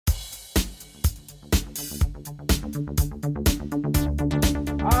I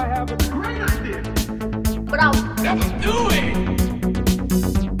have a great idea. But I'll never do it.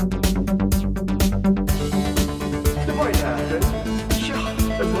 It might happen. Sure,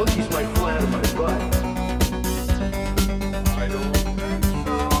 the monkeys might fly out of my butt. I don't think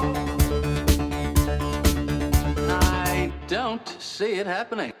so. I don't see it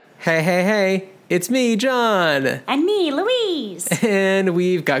happening. Hey, it's me, John. And me, Louise. And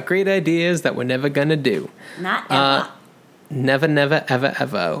we've got great ideas that we're never gonna do. Not ever. Never,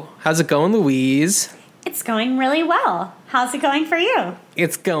 ever. How's it going, Louise? It's going really well. How's it going for you?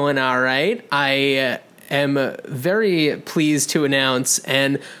 It's going all right. I am very pleased to announce,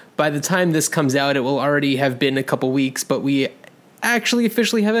 and by the time this comes out, it will already have been a couple weeks, but we actually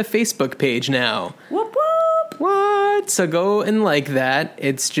officially have a Facebook page now. Whoop, whoop. What? So go and like that.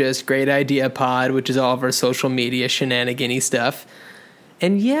 It's just Great Idea Pod, which is all of our social media shenanigan-y stuff.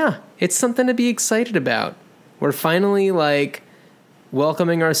 And yeah, it's something to be excited about. We're finally,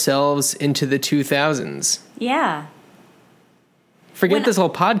 welcoming ourselves into the 2000s. Yeah. Forget this whole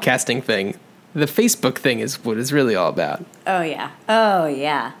podcasting thing. The Facebook thing is what it's really all about. Oh, yeah.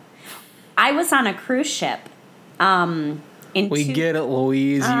 I was on a cruise ship. We get it,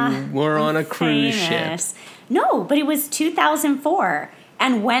 Louise. You were on a cruise ship. No, but it was 2004.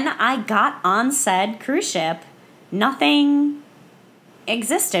 And when I got on said cruise ship, nothing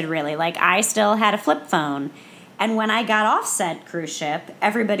existed really. I still had a flip phone. And when I got off said cruise ship,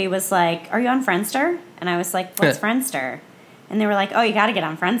 everybody was like, "Are you on Friendster?" And I was like, "What's Friendster?" And they were like, "Oh, you got to get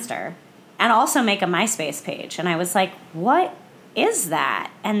on Friendster. And also make a MySpace page." And I was like, "What is that?"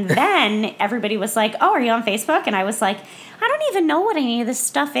 And then everybody was like, "Oh, are you on Facebook?" And I was like, "I don't even know what any of this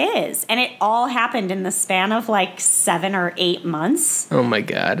stuff is." And it all happened in the span of 7 or 8 months. Oh, my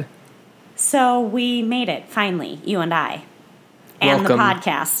God. So we made it, finally, you and I. And Welcome. the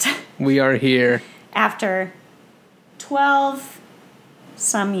podcast. We are here. After 12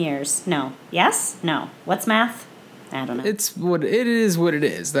 some years. No. Yes? No. What's math? I don't know. It is what it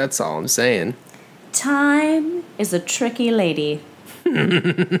is. That's all I'm saying. Time is a tricky lady.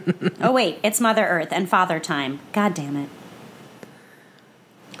 Oh, wait. It's Mother Earth and Father Time. God damn it.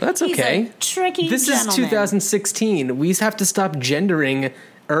 That's He's okay. a tricky This gentleman. is 2016. We have to stop gendering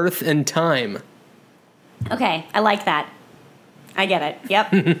Earth and time. Okay. I like that. I get it. Yep.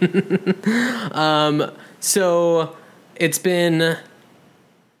 So it's been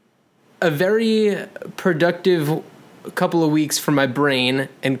a very productive couple of weeks for my brain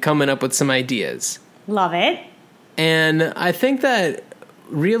and coming up with some ideas. Love it. And I think that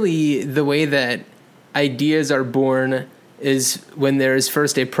really the way that ideas are born is when there is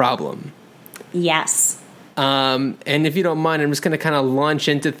first a problem. Yes. And if you don't mind, I'm just going to kind of launch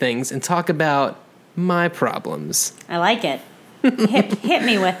into things and talk about my problems. I like it. Hit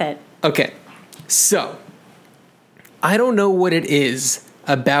me with it. Okay, so I don't know what it is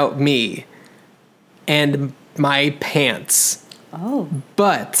about me and my pants. Oh.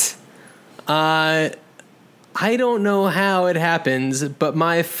 But I don't know how it happens, but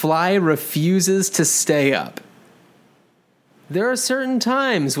my fly refuses to stay up. There are certain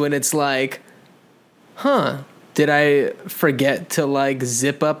times when it's like, did I forget to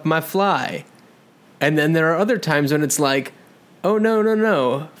zip up my fly? And then there are other times when it's like, oh,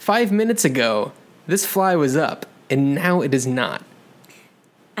 no. 5 minutes ago, this fly was up, and now it is not.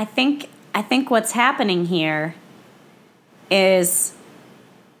 I think what's happening here is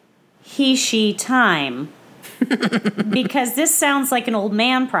he, she time. Because this sounds like an old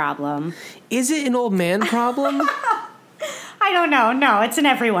man problem. Is it an old man problem? I don't know. No, it's an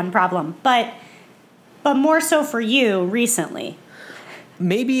everyone problem. But more so for you recently.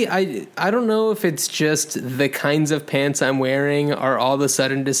 Maybe I don't know if it's just the kinds of pants I'm wearing are all of a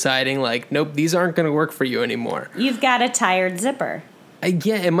sudden deciding nope, these aren't going to work for you anymore. You've got a tired zipper.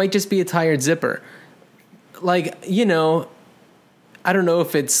 Yeah, it might just be a tired zipper. I don't know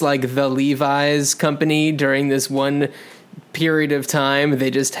if it's the Levi's company during this one period of time. They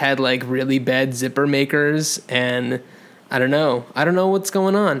just had really bad zipper makers, and I don't know what's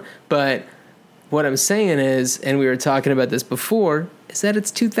going on. But what I'm saying is, and we were talking about this before, is that it's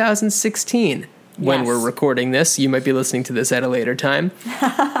 2016 when Yes. we're recording this. You might be listening to this at a later time.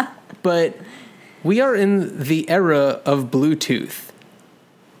 But we are in the era of Bluetooth.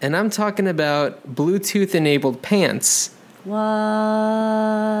 And I'm talking about Bluetooth-enabled pants. What?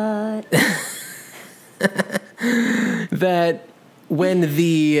 That when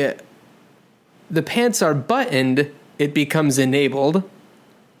the pants are buttoned, it becomes enabled.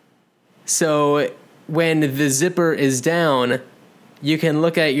 So when the zipper is down, you can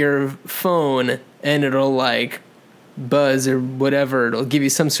look at your phone and it'll buzz or whatever. It'll give you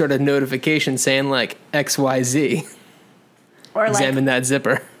some sort of notification saying like XYZ. Or Examine like that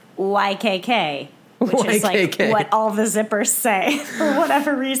zipper. YKK, which is like YKK. what all the zippers say for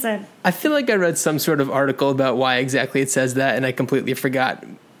whatever reason. I feel like I read some sort of article about why exactly it says that, and I completely forgot,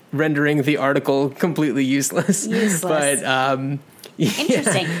 rendering the article completely useless. But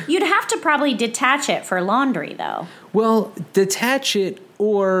Interesting. You'd have to probably detach it for laundry, though. Well, detach it,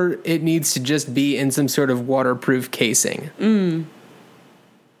 or it needs to just be in some sort of waterproof casing.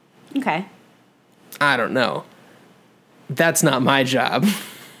 Okay. I don't know. That's not my job.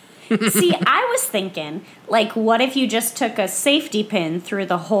 See, I was thinking, like, what if you just took a safety pin through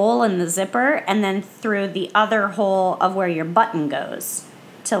the hole in the zipper and then through the other hole of where your button goes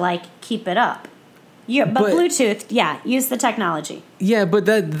to, like, keep it up? But Bluetooth, yeah, use the technology. Yeah, but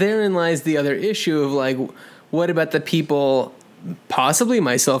therein lies the other issue of, like, what about the people, possibly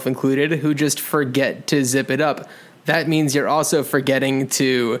myself included, who just forget to zip it up? That means you're also forgetting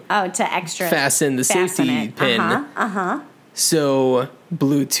to fasten the safety pin. So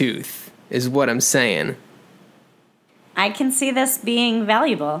Bluetooth is what I'm saying. I can see this being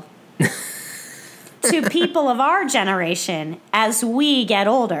valuable to people of our generation as we get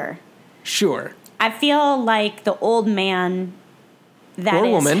older. Sure. I feel like the old man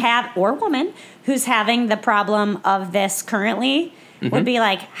or woman who's having the problem of this currently would be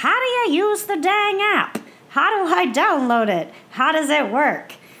like, how do you use the dang app? How do I download it? How does it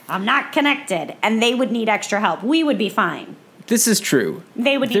work? I'm not connected. And they would need extra help. We would be fine. This is true.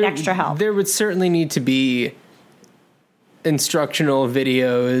 They would need extra help. There would certainly need to be instructional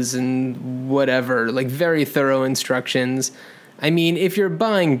videos and whatever, like very thorough instructions. I mean, if you're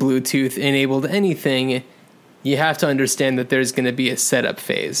buying Bluetooth-enabled anything, you have to understand that there's going to be a setup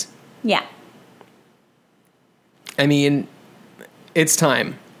phase. Yeah. I mean, it's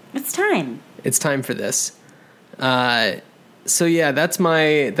time. It's time. It's time for this. So yeah, that's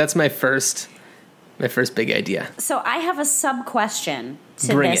my first big idea. So I have a sub-question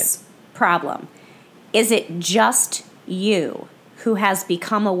to Bring this problem. Is it just you who has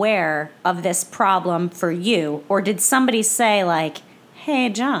become aware of this problem for you? Or did somebody say, like, hey,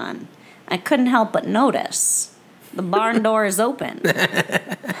 John, I couldn't help but notice the barn door is open?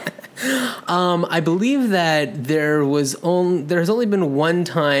 I believe that there's only been one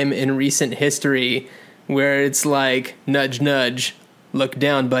time in recent history where it's like, nudge, nudge, look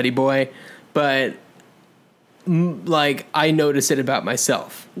down, buddy boy. But, like, I notice it about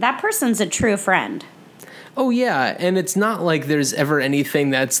myself. That person's a true friend. Oh, yeah, and it's not like there's ever anything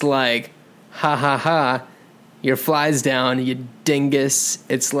that's like, ha, ha, ha, your fly's down, you dingus.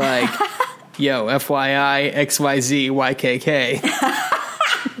 It's like, yo, FYI, XYZ, YKK.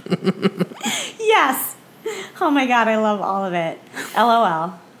 Yes. Oh, my God, I love all of it.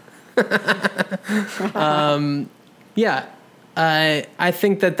 LOL. Yeah, I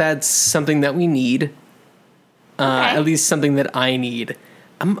think that that's something that we need. Okay. At least something that I need.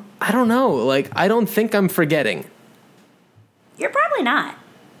 I don't know. Like, I don't think I'm forgetting. You're probably not.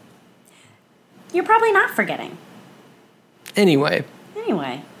 You're probably not forgetting. Anyway. Do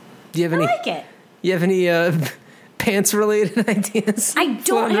you have any? I like it. You have any pants-related ideas? I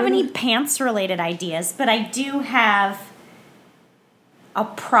don't have any pants-related ideas, but I do have a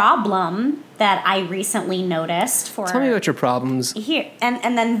problem that I recently noticed. Tell me about your problems. Here,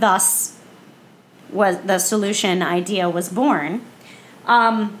 and then thus was the solution idea was born.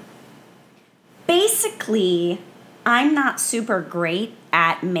 Basically, I'm not super great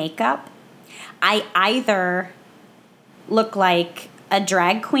at makeup. I either look like a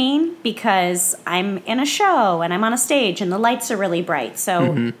drag queen because I'm in a show and I'm on a stage and the lights are really bright.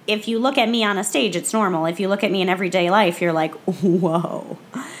 So if you look at me on a stage, it's normal. If you look at me in everyday life, you're like, whoa.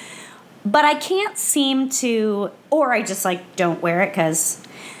 But I can't seem to, or I just like don't wear it because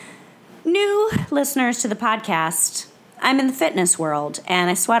new listeners to the podcast, I'm in the fitness world and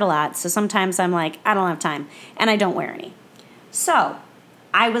I sweat a lot. So sometimes I'm like, I don't have time and I don't wear any. So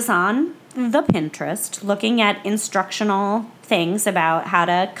I was on the Pinterest looking at instructional things about how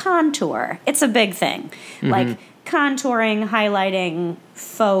to contour. It's a big thing. Like contouring, highlighting,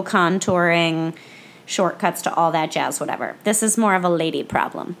 faux contouring, shortcuts to all that jazz, whatever. This is more of a lady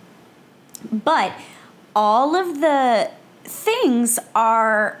problem. But all of the things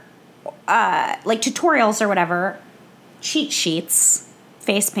are like tutorials or whatever, cheat sheets,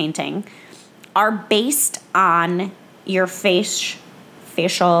 face painting, are based on your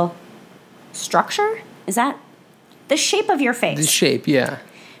facial structure? Is that the shape of your face? The shape, yeah.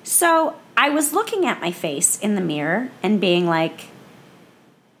 So I was looking at my face in the mirror and being like,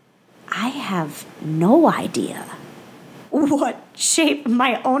 I have no idea what shape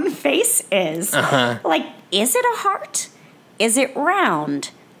my own face is. Like, is it a heart? Is it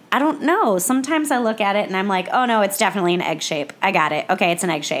round? I don't know. Sometimes I look at it and I'm like, oh no, it's definitely an egg shape. I got it. Okay, it's an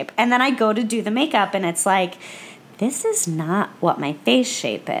egg shape. And then I go to do the makeup and it's like, this is not what my face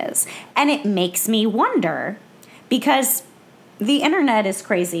shape is. And it makes me wonder, because the internet is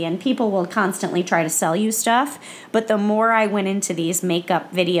crazy and people will constantly try to sell you stuff. But the more I went into these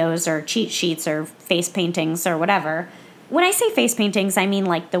makeup videos or cheat sheets or face paintings or whatever, when I say face paintings, I mean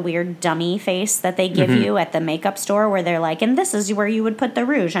like the weird dummy face that they give you at the makeup store where they're like, and this is where you would put the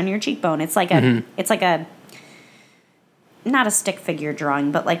rouge on your cheekbone. It's like a not a stick figure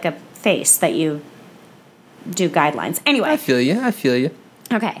drawing, but like a face that you do guidelines. Anyway. I feel you.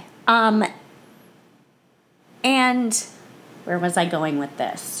 Okay. And where was I going with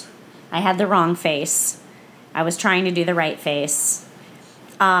this? I had the wrong face. I was trying to do the right face.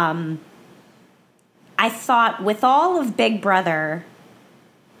 I thought with all of Big Brother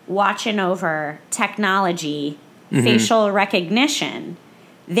watching over technology, facial recognition,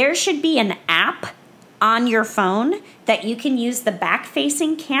 there should be an app on your phone that you can use the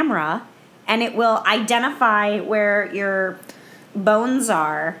back-facing camera and it will identify where your bones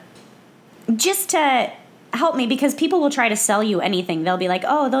are, just to help me, because people will try to sell you anything. They'll be like,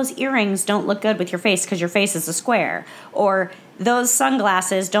 oh, those earrings don't look good with your face because your face is a square. Or those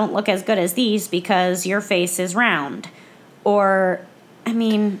sunglasses don't look as good as these because your face is round. Or, I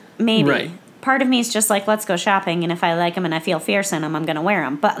mean, maybe. Right. Part of me is just like, let's go shopping, and if I like them and I feel fierce in them, I'm going to wear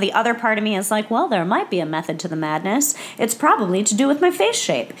them. But the other part of me is like, well, there might be a method to the madness. It's probably to do with my face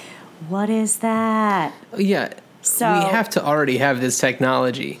shape. What is that? Yeah. So we have to already have this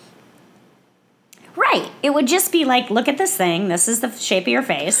technology. Right. It would just be like, look at this thing. This is the shape of your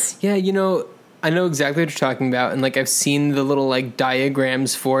face. Yeah, you know, I know exactly what you're talking about, and like I've seen the little like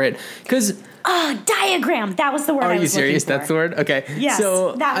diagrams for it. Because diagram. That was the word I was looking for. Are you serious? That's the word? Okay. Yes,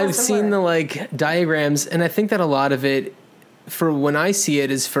 so that was I've the seen word. the like diagrams, and I think that a lot of it, for when I see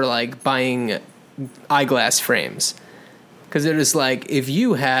it, is for like buying eyeglass frames. Because it is like, if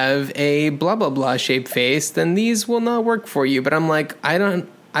you have a blah blah blah shaped face, then these will not work for you. But I'm like, I don't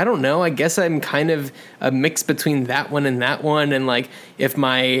know. I guess I'm kind of a mix between that one, and like if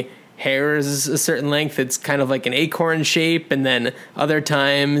my hair is a certain length, it's kind of like an acorn shape, and then other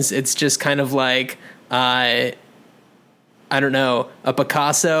times it's just kind of like I don't know, a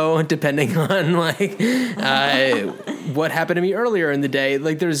Picasso, depending on like what happened to me earlier in the day.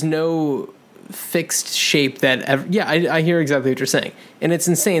 Like there's no fixed shape that I hear exactly what you're saying, and it's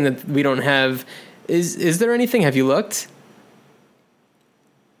insane that we don't have. Is there anything? Have you looked?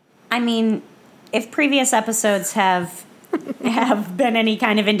 I mean, if previous episodes have been any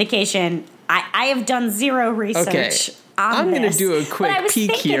kind of indication, I have done zero research on this. I'm going to do a quick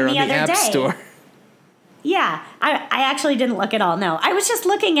peek here on the App Store. Yeah, I actually didn't look at all. No, I was just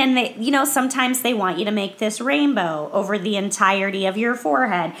looking, and sometimes they want you to make this rainbow over the entirety of your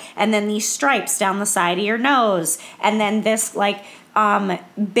forehead, and then these stripes down the side of your nose, and then this like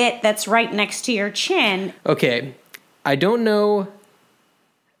bit that's right next to your chin. Okay, I don't know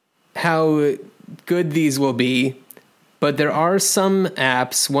how good these will be, but there are some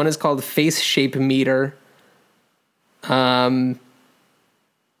apps. One is called Face Shape Meter.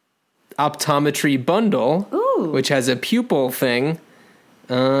 Optometry Bundle, which has a pupil thing.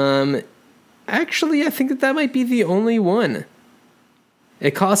 Actually, I think that might be the only one.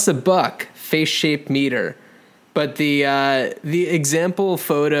 It costs $1, Face Shape Meter. But the example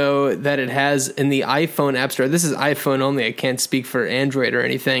photo that it has in the iPhone App Store, this is iPhone only, I can't speak for Android or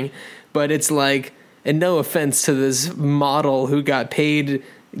anything, but it's like, and no offense to this model who got paid,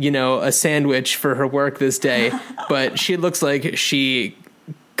 a sandwich for her work this day, but she looks like she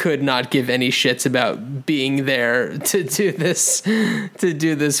could not give any shits about being there to do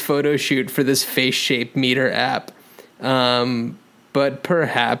this photo shoot for this Face Shape Meter app. But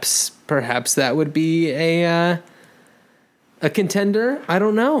perhaps that would be a contender. I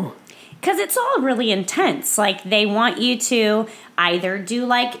don't know. Because it's all really intense. Like, they want you to either do,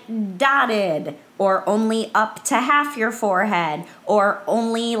 like, dotted, or only up to half your forehead, or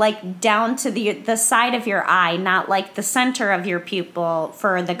only, like, down to the side of your eye, not, like, the center of your pupil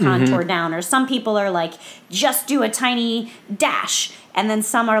for the contour down. Or some people are, like, just do a tiny dash. And then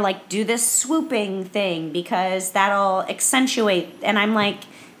some are, like, do this swooping thing because that'll accentuate. And I'm like,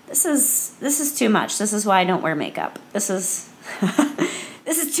 this is too much. This is why I don't wear makeup. This is...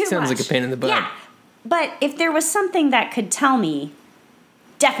 This is too much. Sounds like a pain in the butt. Yeah. But if there was something that could tell me,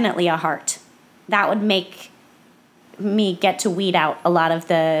 definitely a heart. That would make me get to weed out a lot of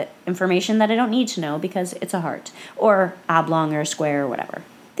the information that I don't need to know because it's a heart. Or oblong or square or whatever.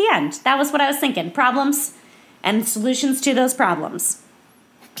 The end. That was what I was thinking. Problems and solutions to those problems.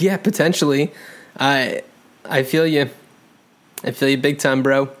 Yeah, potentially. I feel you. I feel you big time,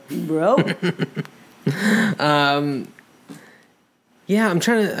 bro. Bro. Yeah, I'm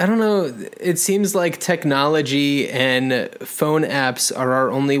trying to, I don't know. It seems like technology and phone apps are our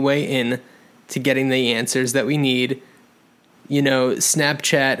only way in to getting the answers that we need. You know,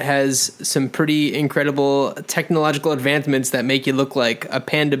 Snapchat has some pretty incredible technological advancements that make you look like a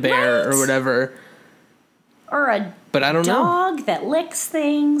panda bear or whatever. Or a But I don't know. dog that licks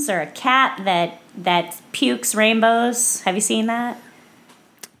things, or a cat that pukes rainbows. Have you seen that?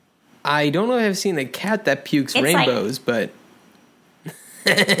 I don't know if I've seen a cat that pukes It's rainbows, but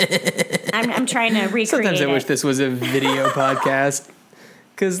I'm trying to recreate sometimes I wish it. this was a video podcast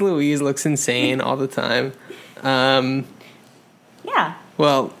because Louise looks insane all the time. Yeah.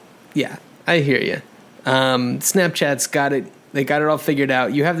 Well, yeah, I hear you. Snapchat's got it. They got it all figured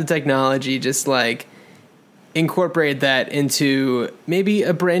out. You have the technology. Just like incorporate that into maybe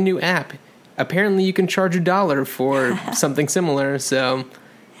a brand new app. Apparently, you can charge $1 for something similar. So,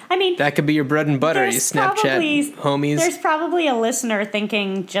 I mean, that could be your bread and butter. You there's Snapchat homies. There's probably a listener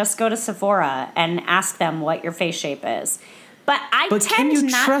thinking, just go to Sephora and ask them what your face shape is. But But tend can you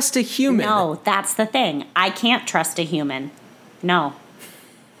not, trust a human? No, that's the thing. I can't trust a human. No.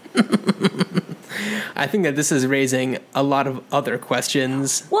 I think that this is raising a lot of other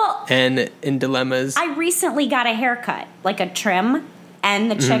questions Well, and dilemmas. I recently got a haircut, like a trim,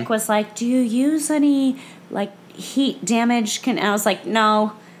 and the Mm-hmm. chick was like, "Do you use any like heat damage?" And I was like,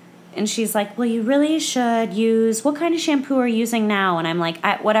 "No." And she's like, "Well, you really should use, what kind of shampoo are you using now?" And I'm like,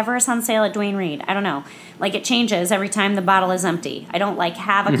 "Whatever is on sale at Dwayne Reed. I don't know. Like, it changes every time the bottle is empty. I don't like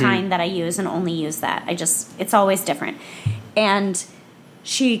have a kind that I use and only use that. It's always different." And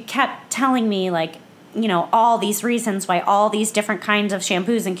she kept telling me, like, you know, all these reasons why all these different kinds of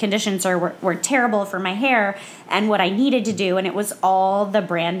shampoos and conditioners were terrible for my hair and what I needed to do. And it was all the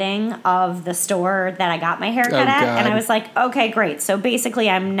branding of the store that I got my hair cut at. God. And I was like, okay, great. So basically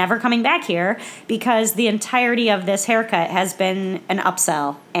I'm never coming back here because the entirety of this haircut has been an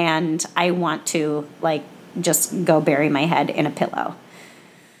upsell. And I want to, like, just go bury my head in a pillow.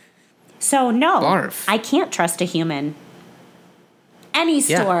 So no, Barf. I can't trust a human. Any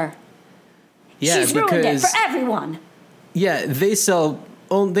Yeah. store. Yeah, She's ruined it because for everyone. yeah, they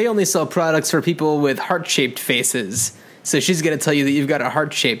only sell products for people with heart-shaped faces. So she's going to tell you that you've got a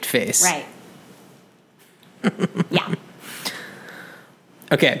heart-shaped face. Right. Yeah.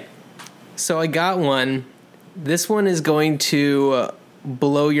 Okay. So I got one. This one is going to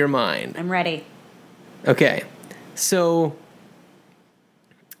blow your mind. I'm ready. Okay. So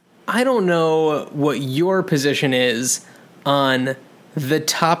I don't know what your position is on the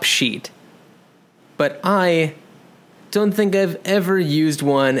top sheet, but I don't think I've ever used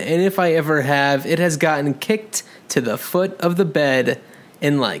one, and if I ever have, it has gotten kicked to the foot of the bed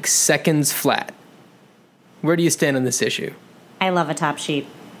in like seconds flat. Where do you stand on this issue? I love a top sheet.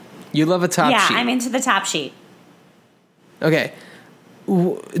 You love a top sheet. Yeah, I'm into the top sheet. Okay.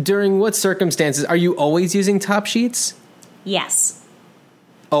 During what circumstances? Are you always using top sheets? Yes.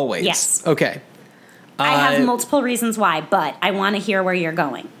 Always? Yes. Okay. I have multiple reasons why, but I want to hear where you're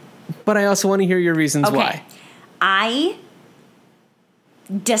going. But I also want to hear your reasons Okay. why. I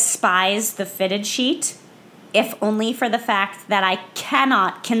despise the fitted sheet, if only for the fact that I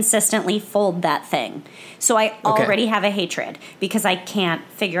cannot consistently fold that thing. So I already have a hatred because I can't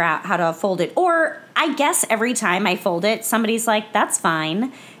figure out how to fold it. Or I guess every time I fold it, somebody's like, that's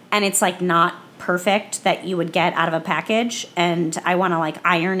fine. And it's like not perfect that you would get out of a package. And I want to like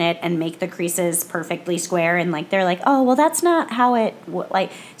iron it and make the creases perfectly square. And like, they're like, oh, well, that's not how it,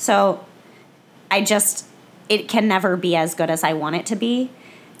 like, so it can never be as good as I want it to be.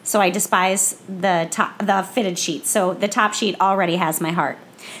 So I despise the fitted sheet. So the top sheet already has my heart.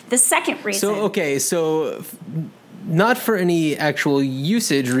 The second reason. So not for any actual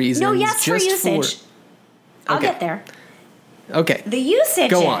usage reasons. No, yes, for just usage. I'll Okay. get there. Okay. The usage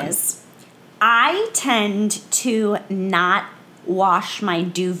Go on. is I tend to not wash my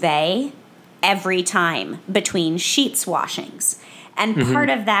duvet every time between sheets washings. And part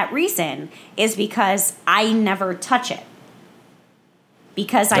of that reason is because I never touch it.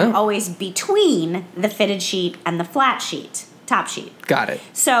 Because I'm always between the fitted sheet and the flat sheet, top sheet. Got it.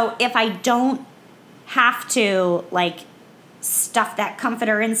 So if I don't have to, like, stuff that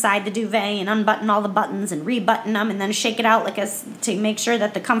comforter inside the duvet and unbutton all the buttons and rebutton them and then shake it out to make sure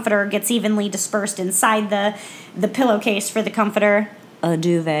that the comforter gets evenly dispersed inside the pillowcase for the comforter. A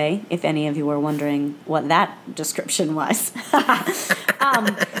duvet, if any of you were wondering what that description was.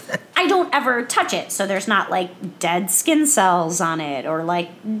 I don't ever touch it, so there's not like dead skin cells on it or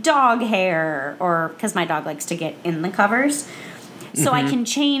like dog hair, or because my dog likes to get in the covers. So I can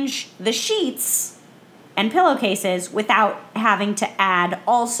change the sheets and pillowcases without having to add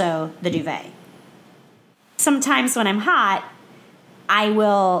also the duvet. Sometimes when I'm hot, I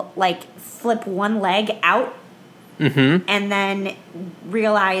will like flip one leg out and then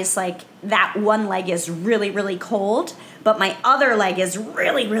realize like that one leg is really, really cold, but my other leg is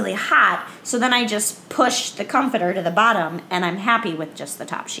really, really hot. So then I just push the comforter to the bottom and I'm happy with just the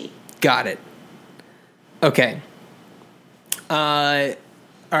top sheet. Got it. Okay. All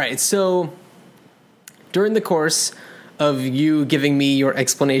right. So during the course of you giving me your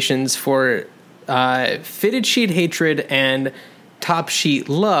explanations for fitted sheet hatred and top sheet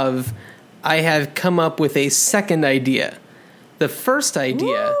love, I have come up with a second idea. The first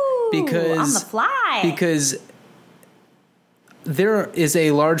idea, Ooh, because on the fly. because there is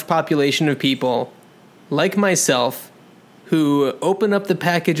a large population of people like myself who open up the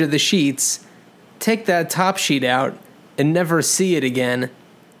package of the sheets, take that top sheet out, and never see it again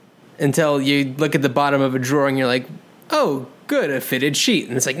until you look at the bottom of a drawer and you're like, oh, good, a fitted sheet.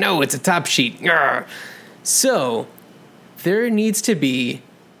 And it's like, no, it's a top sheet. Arrgh. So there needs to be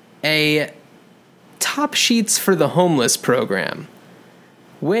a Top Sheets for the Homeless program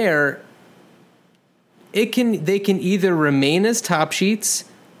where they can either remain as top sheets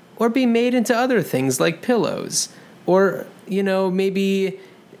or be made into other things like pillows, or maybe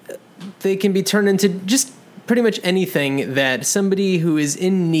they can be turned into just pretty much anything that somebody who is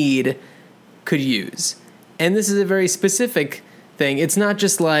in need could use. And this is a very specific thing. It's not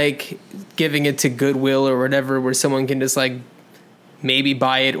just like giving it to Goodwill or whatever where someone can just like maybe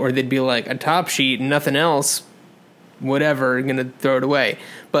buy it, or they'd be like a top sheet and nothing else, whatever, I'm gonna throw it away.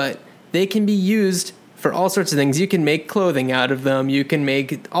 But they can be used for all sorts of things. You can make clothing out of them. You can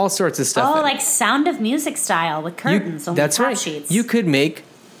make all sorts of stuff. Oh, like Sound of Music style with curtains on that's top right. sheets. You could make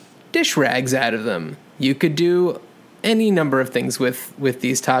dish rags out of them. You could do any number of things with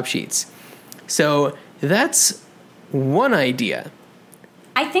these top sheets. So that's one idea.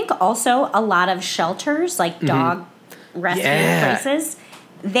 I think also a lot of shelters, like dog rescue places,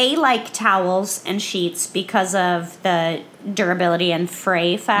 they like towels and sheets because of the durability and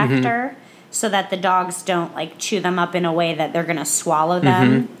fray factor, so that the dogs don't like chew them up in a way that they're going to swallow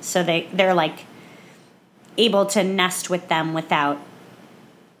them. So they're like able to nest with them without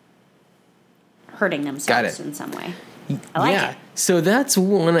hurting themselves in some way. I like it. So that's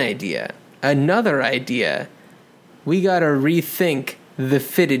one idea. Another idea, we got to rethink the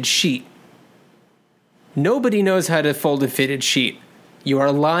fitted sheet. Nobody knows how to fold a fitted sheet. You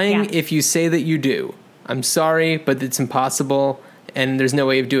are lying if you say that you do. I'm sorry, but it's impossible, and there's no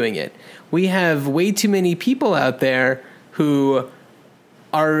way of doing it. We have way too many people out there who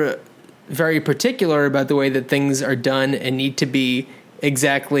are very particular about the way that things are done and need to be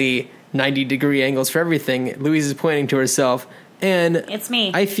exactly 90-degree angles for everything. Louise is pointing to herself, and it's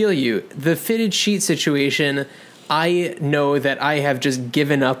me. I feel you. The fitted sheet situation, I know that I have just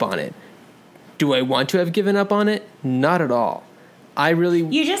given up on it. Do I want to have given up on it? Not at all.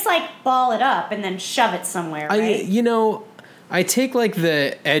 You just like ball it up and then shove it somewhere, right? I take like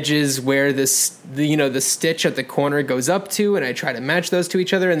the edges where the stitch at the corner goes up to, and I try to match those to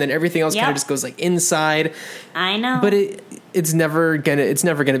each other, and then everything else kind of just goes like inside. I know. But it's never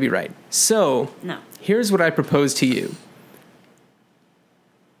gonna be right. So here's what I propose to you.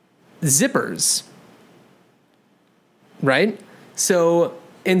 Zippers. Right? So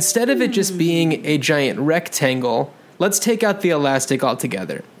instead of it just being a giant rectangle, let's take out the elastic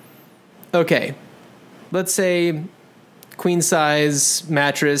altogether. Okay, let's say queen size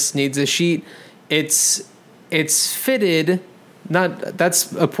mattress needs a sheet. It's fitted.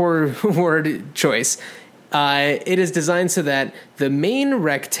 That's a poor word choice. It is designed so that the main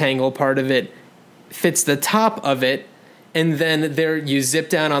rectangle part of it fits the top of it, and then there you zip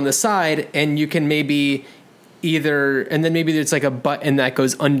down on the side, and you can maybe and then maybe there's like a button that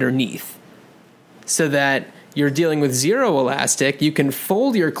goes underneath, so that you're dealing with zero elastic. You can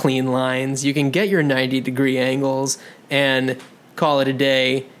fold your clean lines. You can get your 90-degree angles and call it a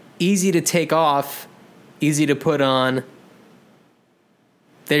day. Easy to take off, easy to put on.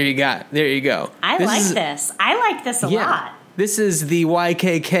 There you go. I like this a lot. This is the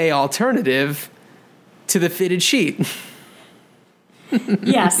YKK alternative to the fitted sheet.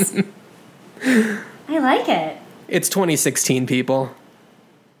 Yes. I like it. It's 2016, people.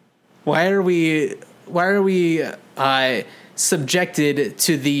 Why are we subjected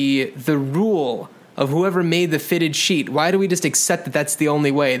to the rule of whoever made the fitted sheet? Why do we just accept that that's the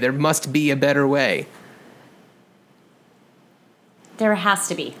only way? There must be a better way. There has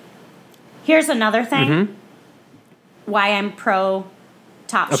to be. Here's another thing. Why I'm pro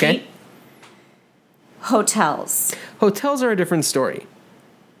top sheet. Hotels. Hotels are a different story.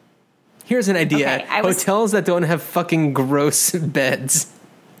 Here's an idea. Okay, Hotels that don't have fucking gross beds.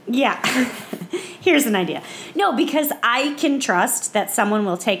 Yeah. Here's an idea. No, because I can trust that someone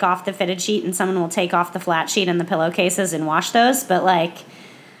will take off the fitted sheet and someone will take off the flat sheet and the pillowcases and wash those, but like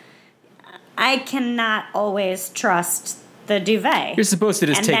I cannot always trust the duvet. You're supposed to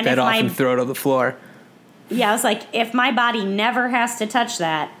just And take then that if off my- and throw it on the floor. Yeah, I was like, if my body never has to touch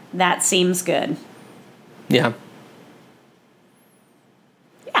that, that seems good. Yeah.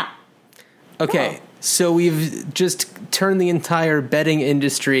 Yeah. Okay, Cool. so we've just turned the entire bedding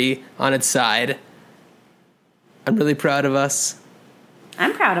industry on its side. I'm really proud of us.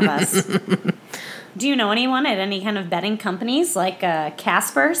 I'm proud of us. Do you know anyone at any kind of bedding companies like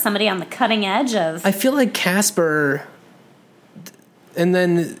Casper, somebody on the cutting edge of... I feel like Casper, and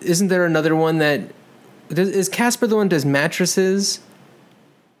then isn't there another one that... Is Casper the one that does mattresses?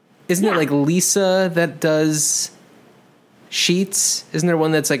 Isn't it Yeah. like Lisa that does sheets? Isn't there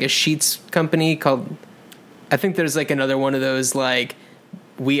one that's like a sheets company called... I think there's like another one of those like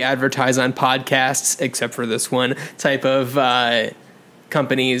we advertise on podcasts, except for this one type of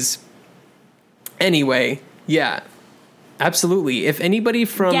companies. Anyway, yeah, absolutely. If anybody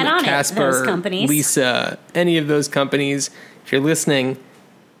from Get on it, Casper, those companies. Lisa, any of those companies, if you're listening,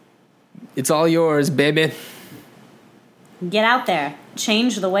 it's all yours, baby. Get out there.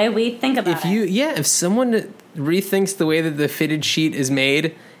 Change the way we think about it. If someone rethinks the way that the fitted sheet is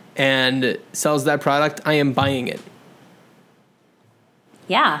made and sells that product, I am buying it.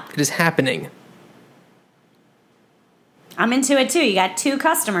 Yeah. It is happening. I'm into it too. You got 2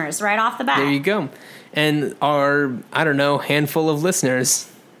 customers right off the bat. There you go. And our, I don't know, handful of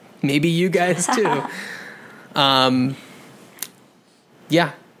listeners. Maybe you guys too.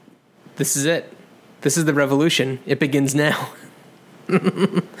 Yeah. This is it. This is the revolution. It begins now.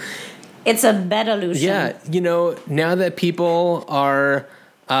 It's a bed-illusion. Yeah. Now that people are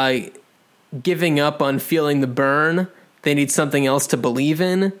giving up on feeling the burn, they need something else to believe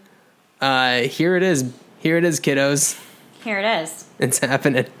in. Here it is. Here it is, kiddos. Here it is. It's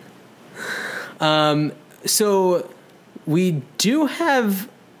happening. So we do have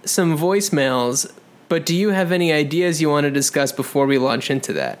some voicemails, but do you have any ideas you want to discuss before we launch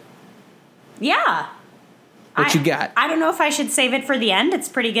into that? Yeah. What you got? I don't know if I should save it for the end. It's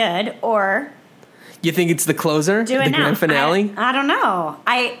pretty good. Or You think it's the closer? do it the now. grand finale? I don't know.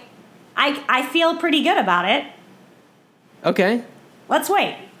 I feel pretty good about it. Okay. Let's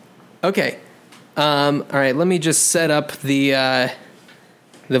wait. Okay. All right, let me just set up the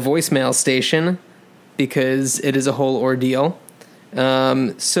voicemail station because it is a whole ordeal.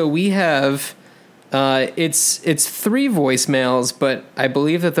 So we have it's 3 voicemails, but I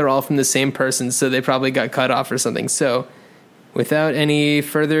believe that they're all from the same person, so they probably got cut off or something. So without any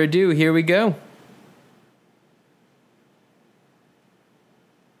further ado, here we go.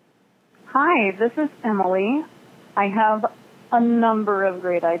 Hi, this is Emily. I have a number of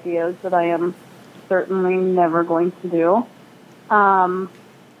great ideas that I am certainly never going to do.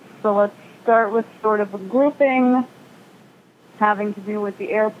 So let's start with sort of a grouping having to do with the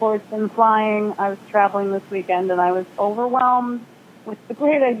airports and flying. I was traveling this weekend and I was overwhelmed with the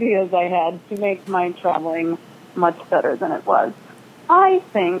great ideas I had to make my traveling much better than it was. I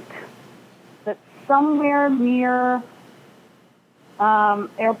think that somewhere near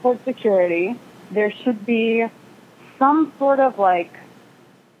airport security, there should be some sort of like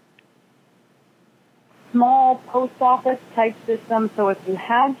small post office type system. So if you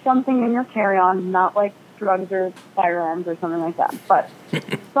had something in your carry-on, not like drugs or firearms or something like that, but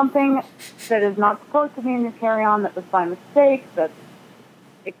something that is not supposed to be in your carry-on that was by mistake, that's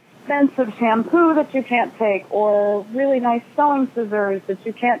expensive shampoo that you can't take, or really nice sewing scissors that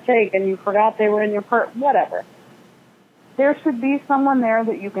you can't take and you forgot they were in your purse, whatever. There should be someone there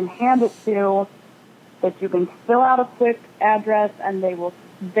that you can hand it to, that you can fill out a quick address, and they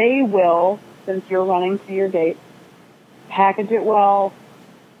will, since you're running to your gate, package it well,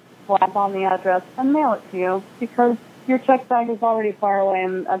 slap on the address, and mail it to you, because your check bag is already far away,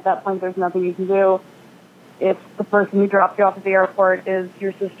 and at that point there's nothing you can do. If the person who dropped you off at the airport is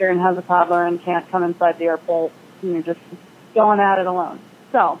your sister and has a toddler and can't come inside the airport, and you're just going at it alone.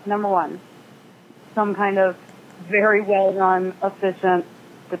 So, number 1, some kind of very well-run, efficient,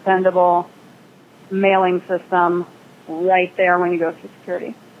 dependable mailing system right there when you go through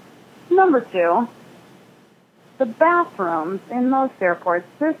security. Number 2, the bathrooms in most airports.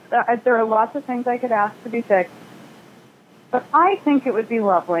 There are lots of things I could ask to be fixed, but I think it would be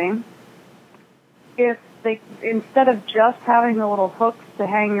lovely if they, instead of just having the little hooks to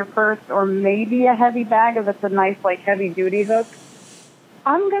hang your purse, or maybe a heavy bag if it's a nice, like, heavy-duty hook,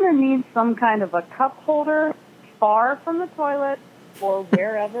 I'm going to need some kind of a cup holder far from the toilet or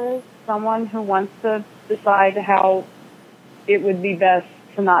wherever someone who wants to decide how it would be best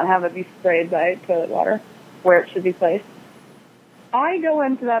to not have it be sprayed by toilet water, where it should be placed. I go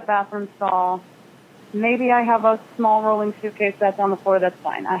into that bathroom stall. Maybe I have a small rolling suitcase that's on the floor. That's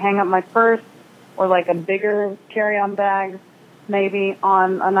fine. I hang up my purse or like a bigger carry-on bag, maybe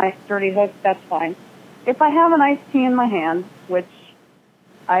on a nice sturdy hook. That's fine. If I have an iced tea in my hand, which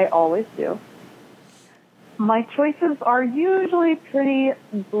I always do, my choices are usually pretty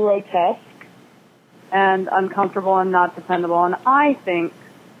grotesque and uncomfortable and not dependable. And I think,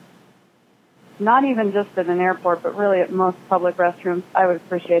 not even just at an airport, but really at most public restrooms, I would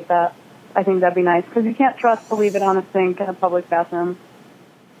appreciate that. I think that'd be nice, because you can't trust to leave it on a sink in a public bathroom.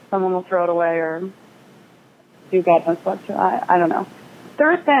 Someone will throw it away or do God knows what. I don't know.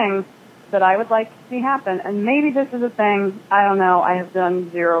 Third thing that I would like to see happen, and maybe this is a thing, I don't know, I have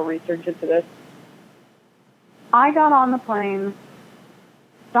done zero research into this. I got on the plane,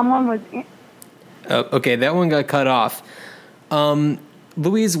 someone was in... Okay, that one got cut off.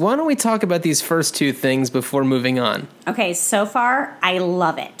 Louise, why don't we talk about these first two things before moving on? Okay, so far, I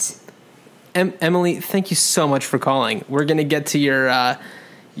love it. Emily, thank you so much for calling. We're going to get to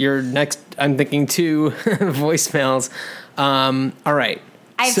your next, I'm thinking, two voicemails. All right.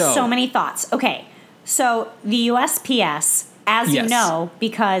 I have so many thoughts. Okay, so the USPS, as you know,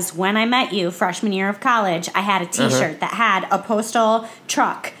 because when I met you freshman year of college, I had a T-shirt that had a postal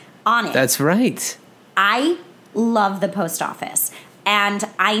truck on it. That's right. I love the post office, and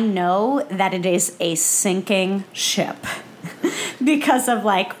I know that it is a sinking ship because of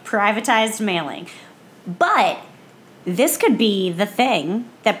like privatized mailing. But this could be the thing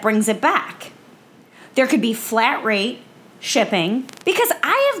that brings it back. There could be flat rate shipping, because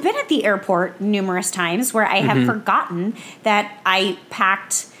I have been at the airport numerous times where I have forgotten that I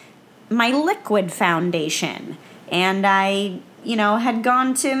packed my liquid foundation, and I, had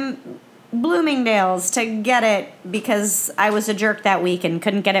gone to Bloomingdale's to get it because I was a jerk that week and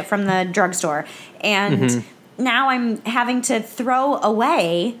couldn't get it from the drugstore. And now I'm having to throw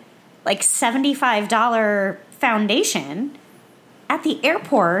away like $75 foundation at the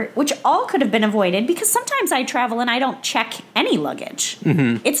airport, which all could have been avoided because sometimes I travel and I don't check any luggage.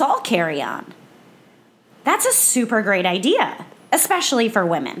 It's all carry-on. That's a super great idea, especially for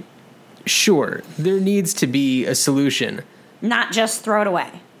women. Sure, there needs to be a solution. Not just throw it away.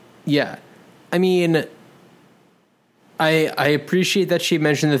 Yeah. I mean, I appreciate that she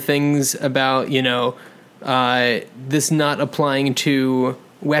mentioned the things about, this not applying to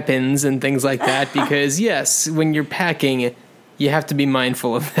weapons and things like that, because, yes, when you're packing, you have to be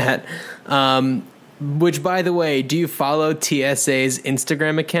mindful of that. Which, by the way, do you follow TSA's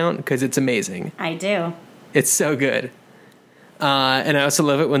Instagram account? Because it's amazing. I do. It's so good. And I also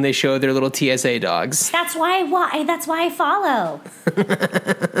love it when they show their little TSA dogs. That's why I follow.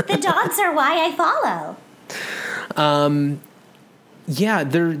 The dogs are why I follow. Yeah,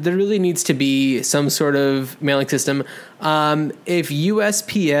 there really needs to be some sort of mailing system. If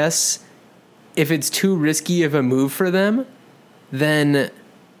USPS, if it's too risky of a move for them, then,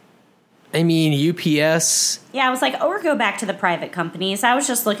 I mean, UPS... Yeah, I was like, or go back to the private companies. I was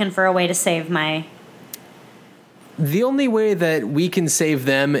just looking for a way to save my... The only way that we can save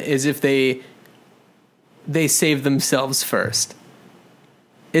them is if they save themselves first.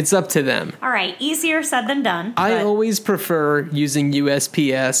 It's up to them. All right, easier said than done. I always prefer using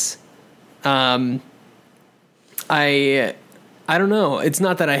USPS. I don't know. It's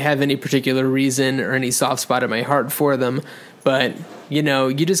not that I have any particular reason or any soft spot in my heart for them, but, you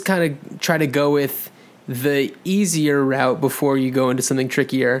just kind of try to go with the easier route before you go into something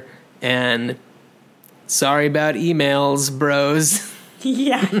trickier. And sorry about emails, bros.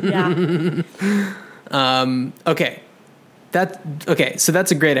 Yeah. Okay, so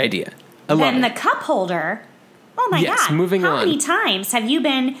that's a great idea. I love it. Then the cup holder. Oh my God. Moving on. How many times have you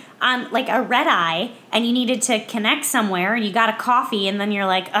been on like a red eye and you needed to connect somewhere and you got a coffee and then you're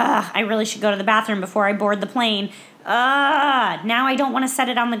like, I really should go to the bathroom before I board the plane. Now I don't want to set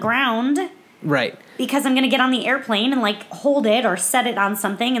it on the ground. Right. Because I'm going to get on the airplane and like hold it or set it on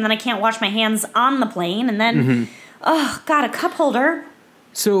something, and then I can't wash my hands on the plane, and then, God, a cup holder.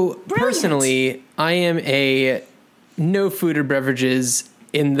 So Brilliant. Personally, I am a no food or beverages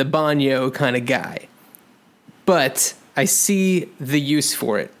in the baño kind of guy. But I see the use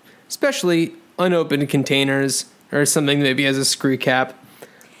for it, especially unopened containers or something that maybe has a screw cap.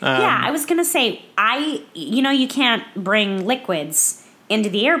 Yeah, I was going to say, you can't bring liquids into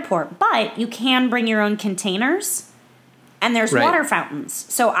the airport, but you can bring your own containers, and there's water fountains.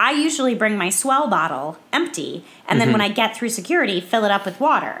 So I usually bring my Swell bottle empty, and then when I get through security, fill it up with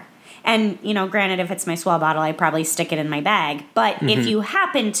water. And, granted, if it's my Swell bottle, I probably stick it in my bag. But if you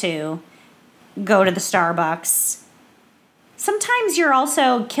happen to go to the Starbucks, sometimes you're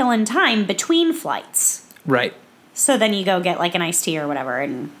also killing time between flights. Right. So then you go get like an iced tea or whatever.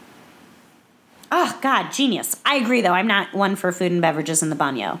 And oh, God, genius. I agree, though. I'm not one for food and beverages in the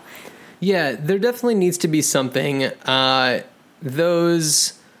baño. Yeah, there definitely needs to be something.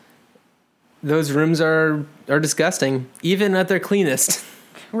 Those rooms are disgusting, even at their cleanest.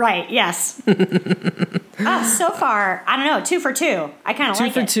 Right, yes. So far, I don't know, 2 for 2. I kind of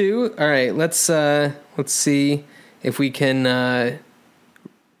like it. 2 for 2. All right, let's see if we can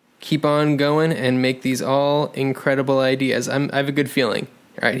keep on going and make these all incredible ideas. I have a good feeling.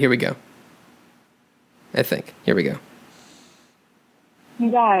 All right, here we go. I think. Here we go.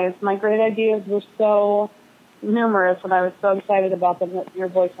 You guys, my great ideas were so numerous and I was so excited about them that your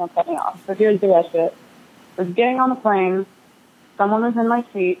voice won't cut me off. So here's the rest of it. I was getting on the plane. Someone was in my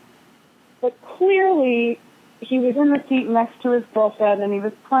seat, but clearly he was in the seat next to his girlfriend, and he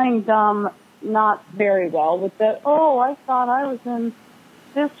was playing dumb, not very well, with the, I thought I was in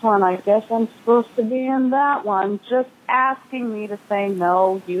this one. I guess I'm supposed to be in that one. Just asking me to say,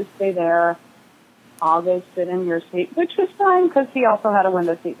 no, you stay there. I'll go sit in your seat, which was fine because he also had a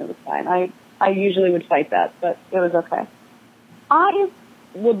window seat and it was fine. I usually would fight that, but it was okay. I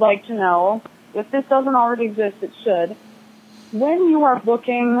would like to know, if this doesn't already exist, it should. When you are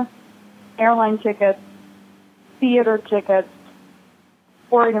booking airline tickets, theater tickets,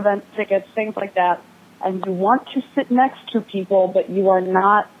 sporting event tickets, things like that, and you want to sit next to people, but you are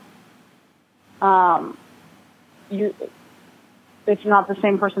not, it's not the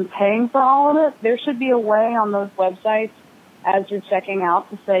same person paying for all of it, there should be a way on those websites as you're checking out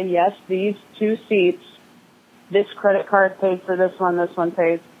to say, yes, these 2 seats, this credit card paid for this one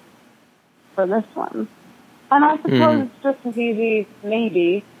pays for this one. And I suppose it's just as easy,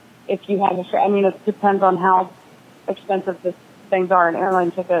 maybe, if you have it depends on how expensive the things are. An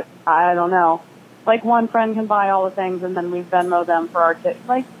airline ticket, I don't know. Like, one friend can buy all the things and then we Venmo them for our ticket.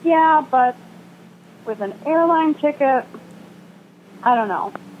 Like, yeah, but with an airline ticket, I don't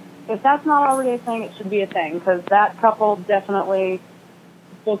know. If that's not already a thing, it should be a thing, because that couple definitely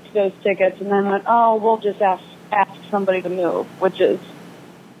booked those tickets and then went, we'll just ask somebody to move, which is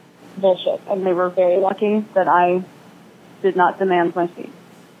bullshit. And they were very lucky that I did not demand my seat.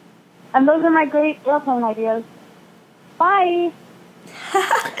 And those are my great airplane ideas. Bye.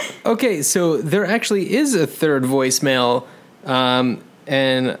 Okay, so there actually is a third voicemail,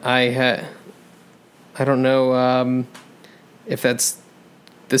 and I don't know if that's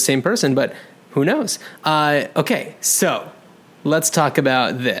the same person, but who knows? Okay, so let's talk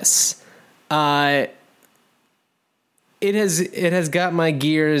about this. It has got my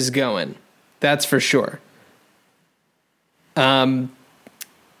gears going. That's for sure. Yeah,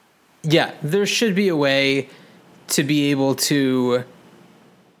 there should be a way to be able to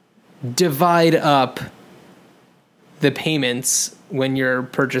divide up the payments when you're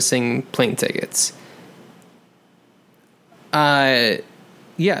purchasing plane tickets. Yeah,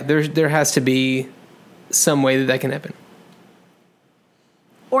 there has to be some way that can happen.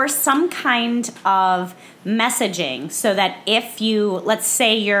 Or some kind of messaging so that if let's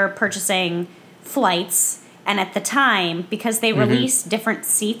say you're purchasing flights and at the time, because they release different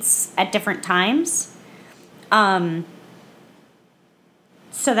seats at different times, so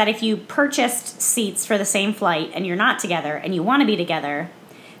that if you purchased seats for the same flight and you're not together and you want to be together,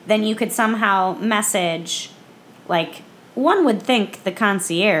 then you could somehow message, like, one would think the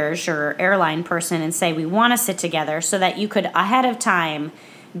concierge or airline person and say, we want to sit together, so that you could ahead of time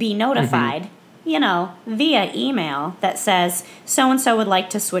be notified, via email that says, so-and-so would like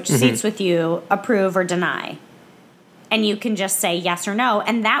to switch seats with you, approve or deny. And you can just say yes or no.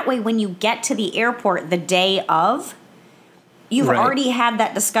 And that way, when you get to the airport the day of, you've already had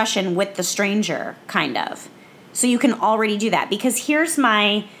that discussion with the stranger, kind of. So you can already do that. Because here's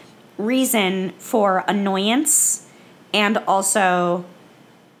my reason for annoyance and also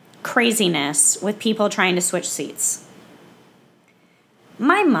craziness with people trying to switch seats.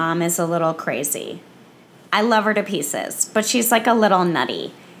 My mom is a little crazy. I love her to pieces, but she's like a little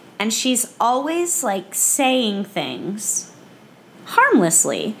nutty. And she's always like saying things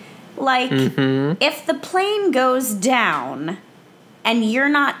harmlessly. Like, if the plane goes down and you're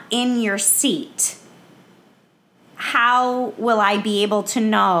not in your seat, how will I be able to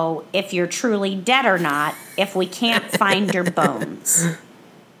know if you're truly dead or not if we can't find your bones?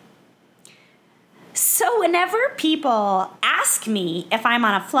 So whenever people ask me if I'm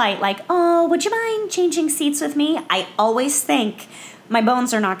on a flight, like, oh, would you mind changing seats with me? I always think, my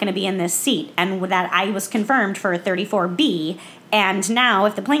bones are not going to be in this seat, and that I was confirmed for 34B. And now,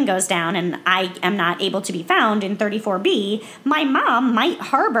 if the plane goes down and I am not able to be found in 34B, my mom might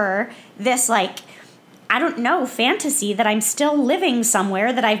harbor this, like, I don't know, fantasy that I'm still living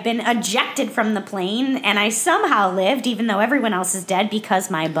somewhere, that I've been ejected from the plane, and I somehow lived, even though everyone else is dead, because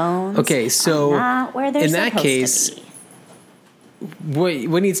my bones are not where they're in that supposed case, to be.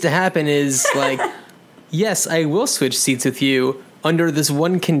 What needs to happen is, like, yes, I will switch seats with you under this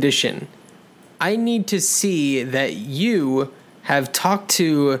one condition. I need to see that you have talked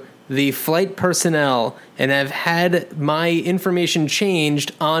to the flight personnel and have had my information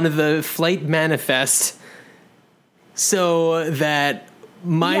changed on the flight manifest so that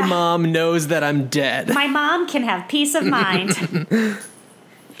my mom knows that I'm dead. My mom can have peace of mind.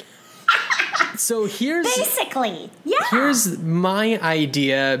 So here's my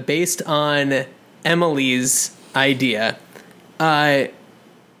idea based on Emily's idea.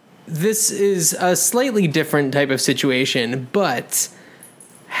 This is a slightly different type of situation, but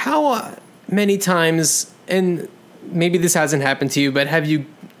how many times, and maybe this hasn't happened to you, but have you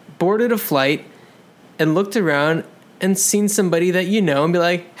boarded a flight and looked around and seen somebody that you know and be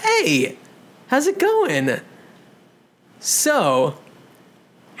like, hey, how's it going? So,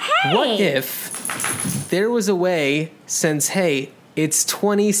 what if there was a way, since, hey, it's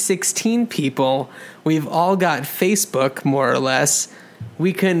 2016 people, we've all got Facebook, more or less,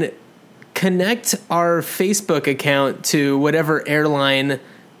 we can connect our Facebook account to whatever airline,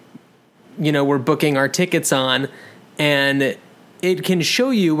 we're booking our tickets on, and it can show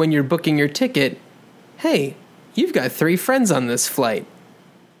you when you're booking your ticket, hey, you've got 3 friends on this flight.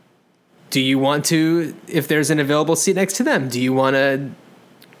 Do you want to, if there's an available seat next to them, do you want to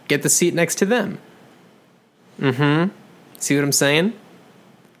get the seat next to them? See what I'm saying?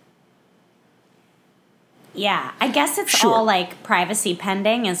 Yeah, I guess it's all, like, privacy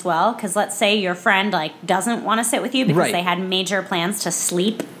pending as well, because let's say your friend, like, doesn't want to sit with you because they had major plans to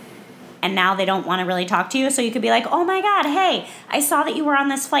sleep, and now they don't want to really talk to you, so you could be like, oh my god, hey, I saw that you were on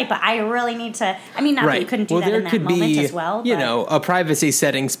this flight, but I really need to, I mean, not that you couldn't do that in that moment as well. You know, a privacy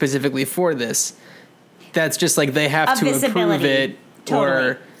setting specifically for this. That's just like they have to approve it,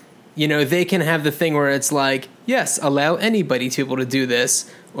 or, they can have the thing where it's like, yes, allow anybody to be able to do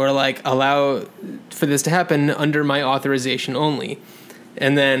this, or like allow for this to happen under my authorization only.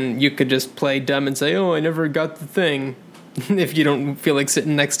 And then you could just play dumb and say, oh, I never got the thing, if you don't feel like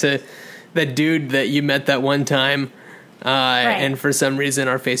sitting next to that dude that you met that one time and for some reason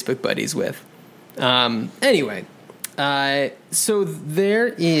are Facebook buddies with. Anyway, so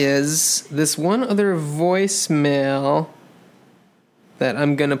there is this one other voicemail that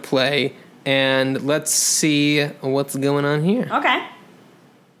I'm going to play, and let's see what's going on here. Okay.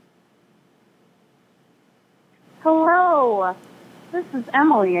 Hello, this is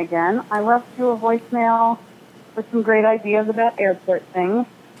Emily again. I left you a voicemail with some great ideas about airport things.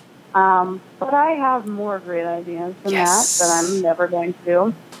 But I have more great ideas than that I'm never going to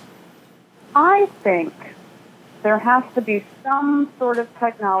do. I think there has to be some sort of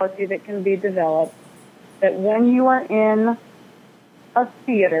technology that can be developed that when you are in a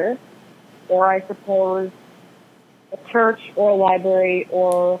theater, or I suppose a church or a library,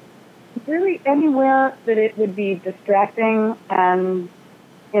 or really anywhere that it would be distracting and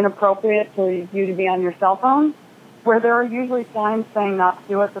inappropriate for you to be on your cell phone, where there are usually signs saying not to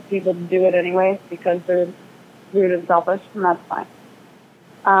do it, but people do it anyway because they're rude and selfish, and that's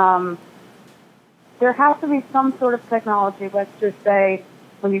fine. There has to be some sort of technology, let's just say,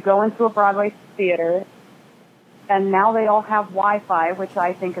 when you go into a Broadway theater, and now they all have Wi-Fi, which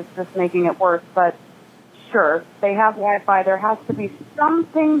I think is just making it worse, but sure, they have Wi-Fi. There has to be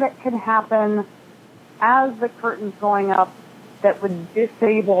something that can happen as the curtain's going up that would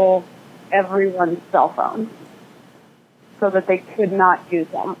disable everyone's cell phones so that they could not use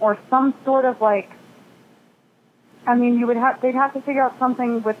them. Or some sort of they'd have to figure out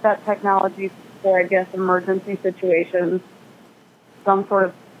something with that technology for, I guess, emergency situations. Some sort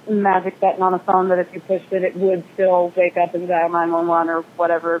of magic button on a phone that if you pushed it, it would still wake up and dial 911 or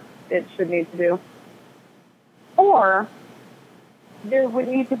whatever it should need to do. Or there would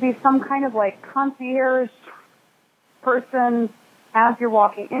need to be some kind of concierge person as you're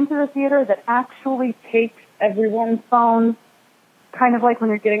walking into the theater that actually takes everyone's phone, kind of like when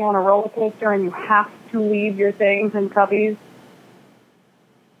you're getting on a roller coaster and you have to leave your things in cubbies.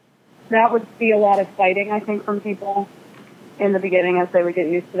 That would be a lot of fighting, I think, from people in the beginning as they would get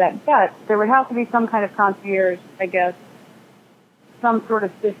used to that. But there would have to be some kind of concierge, I guess, some sort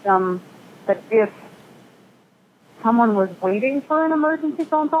of system that if someone was waiting for an emergency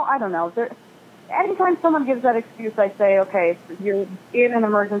phone call, I don't know. anytime someone gives that excuse, I say, okay, if you're in an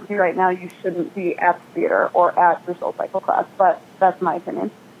emergency right now, you shouldn't be at the theater or at your SoulCycle class, but that's my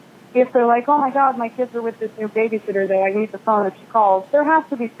opinion. If they're like, oh my God, my kids are with this new babysitter, though I need the phone if she calls, there has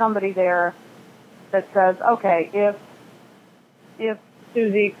to be somebody there that says, okay, if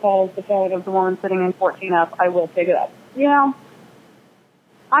Susie calls the phone of the woman sitting in 14F, I will pick it up. You know,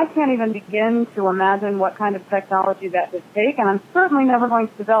 I can't even begin to imagine what kind of technology that would take, and I'm certainly never going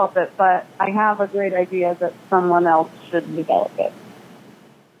to develop it, but I have a great idea that someone else should develop it.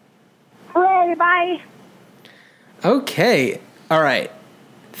 Hooray, bye! Okay. All right.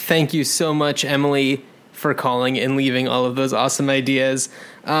 Thank you so much, Emily, for calling and leaving all of those awesome ideas.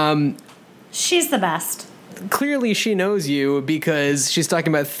 She's the best. Clearly she knows you because she's talking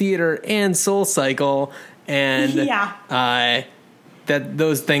about theater and SoulCycle, and that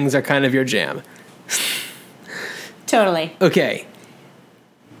those things are kind of your jam. Totally. Okay.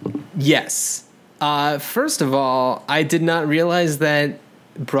 Yes. First of all, I did not realize that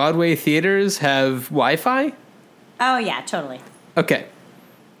Broadway theaters have Wi-Fi. Oh yeah, totally. Okay.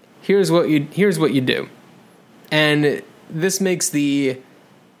 Here's what you do. And this makes the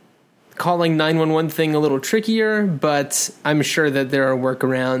calling 911 thing a little trickier, but I'm sure that there are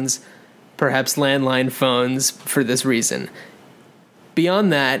workarounds, perhaps landline phones, for this reason.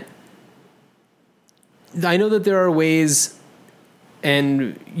 Beyond that, I know that there are ways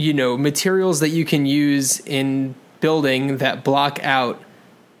and, you know, materials that you can use in building that block out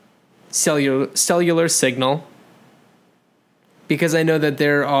cellular signal, because I know that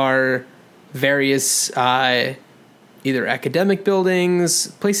there are various either academic buildings,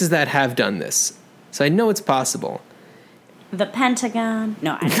 places that have done this. So I know it's possible. The Pentagon.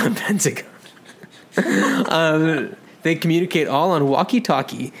 No, I don't. The Pentagon. They communicate all on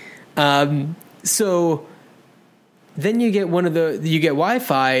walkie-talkie. So then you get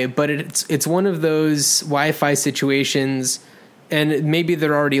Wi-Fi, but it's one of those Wi-Fi situations, and maybe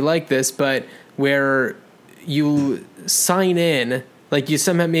they're already like this, but where you sign in, like you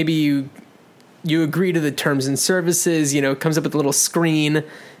somehow maybe you agree to the terms and services, you know, it comes up with a little screen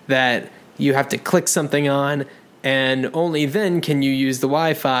that you have to click something on, and only then can you use the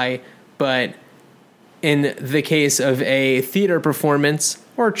Wi-Fi. But in the case of a theater performance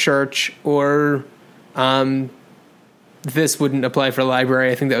or church, or this wouldn't apply for a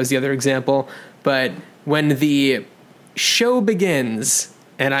library, I think that was the other example, but when the show begins,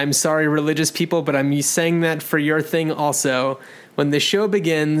 and I'm sorry, religious people, but I'm saying that for your thing also, when the show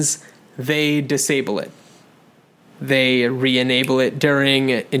begins, they disable it. They re-enable it during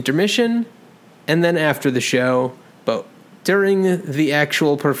intermission and then after the show, but during the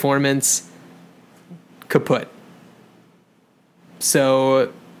actual performance, kaput.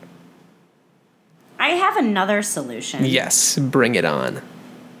 So I have another solution. yes, bring it on.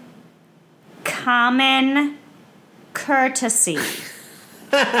 Common courtesy.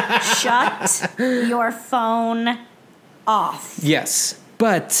 Shut your phone off. Yes,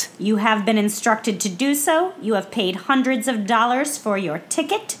 but You have been instructed to do so. You have paid hundreds of dollars for your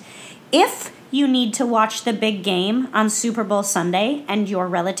ticket. If you need to watch the big game on Super Bowl Sunday and your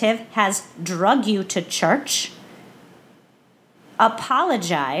relative has drug you to church,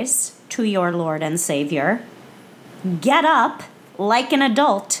 apologize to your Lord and Savior, get up like an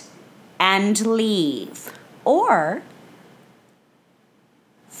adult, and leave. Or,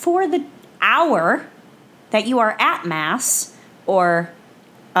 for the hour that you are at Mass or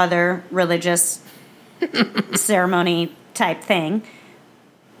other religious ceremony type thing,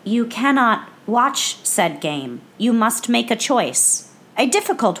 you cannot watch said game. You must make a choice. A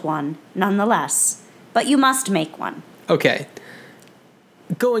difficult one, nonetheless, but you must make one. okay.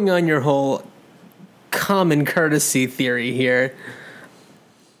 Going on your whole common courtesy theory here.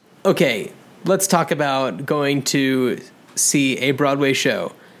 Okay, let's talk about going to see a Broadway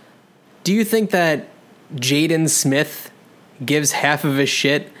show. Do you think that Jaden Smith gives half of a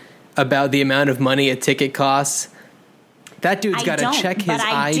shit about the amount of money a ticket costs? That dude's got to check his but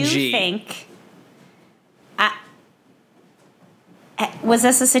I IG. do think. Was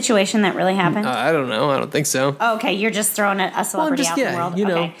this a situation that really happened? I don't know. I don't think so. Okay, you're just throwing a celebrity out in the world. You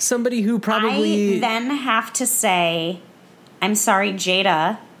know, Okay. somebody who probably. I then have to say, I'm sorry,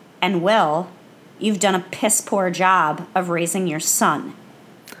 Jada and Will, you've done a piss poor job of raising your son.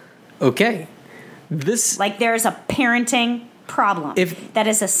 Okay. This. Like, there's a parenting problem. That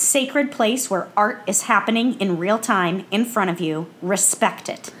is a sacred place where art is happening in real time in front of you. Respect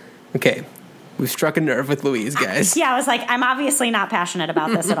it. Okay. We've struck a nerve with Louise, guys. Yeah, I was like, I'm obviously not passionate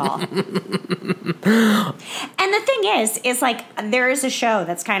about this at all. And the thing is like, there is a show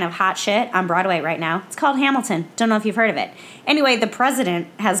that's kind of hot shit on Broadway right now. It's called Hamilton. Don't know if you've heard of it. Anyway, the president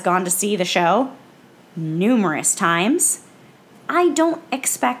has gone to see the show numerous times. I don't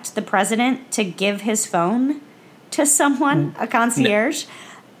expect the president to give his phone to someone, a concierge. No.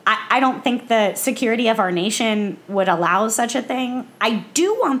 I don't think the security of our nation would allow such a thing. I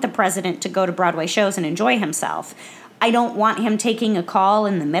do want the president to go to Broadway shows and enjoy himself. I don't want him taking a call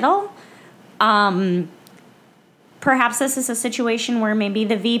in the middle. Perhaps this is a situation where maybe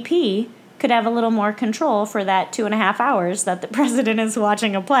the VP could have a little more control for that 2.5 hours that the president is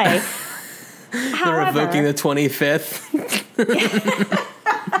watching a play. They're revoking the 25th.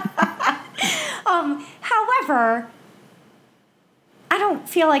 However, I don't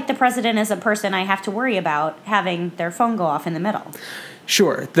feel like the president is a person I have to worry about having their phone go off in the middle.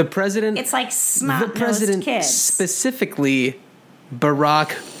 Sure, the president. It's like snot-nosed kids. Specifically,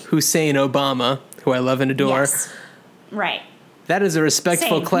 Barack Hussein Obama, who I love and adore. Yes. Right. That is a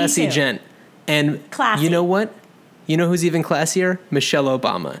respectful, Same, classy gent. And classy. You know what? You know who's even classier? Michelle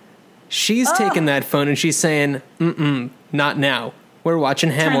Obama. She's taking that phone and she's saying, not now. We're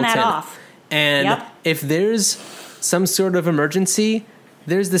watching Hamilton. Turn that off. And if there's some sort of emergency,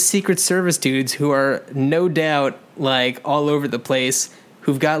 there's the Secret Service dudes who are no doubt like all over the place,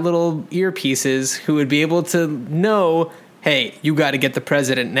 who've got little earpieces, who would be able to know, hey, you got to get the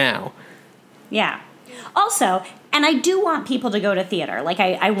president now. Yeah. Also, and I do want people to go to theater. Like,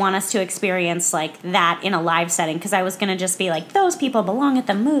 I want us to experience like that in a live setting, because I was going to just be like, those people belong at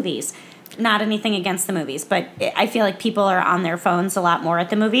the movies. Not anything against the movies, but I feel like people are on their phones a lot more at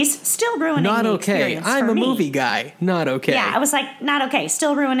the movies, still ruining the experience. I'm for a me. movie guy. Not okay. Yeah, I was like, not okay.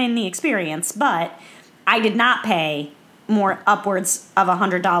 Still ruining the experience, but I did not pay more upwards of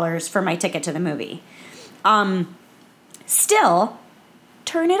 $100 for my ticket to the movie. Still,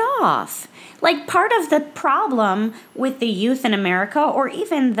 turn it off. Like, part of the problem with the youth in America, or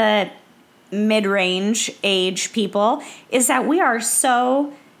even the mid-range age people, is that we are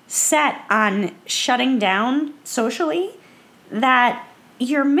so set on shutting down socially that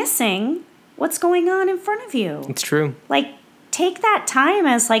you're missing what's going on in front of you. It's true. Like, take that time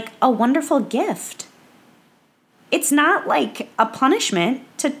as like a wonderful gift. It's not like a punishment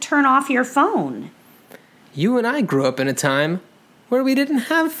to turn off your phone. You and I grew up in a time where we didn't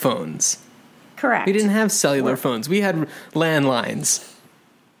have phones. Correct. We didn't have cellular phones. We had landlines.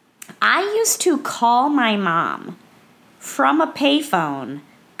 I used to call my mom from a payphone,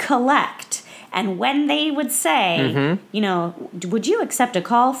 collect, and when they would say, you know, would you accept a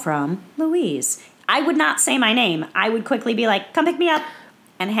call from Louise? I would not say my name. I would quickly be like, come pick me up,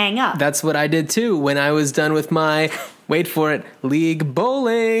 and hang up. That's what I did too when I was done with my, wait for it, league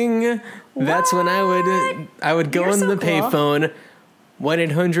bowling. What? That's when I would go You're on so the cool. payphone,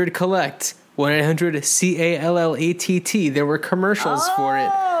 1-800-COLLECT, 1-800-CALLATT. There were commercials for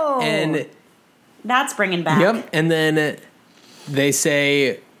it. And that's bringing back. yep, and then they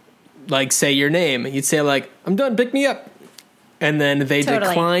say, like, say your name. You'd say, like, I'm done, pick me up. And then they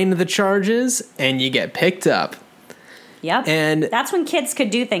decline the charges, and you get picked up. Yep. And that's when kids could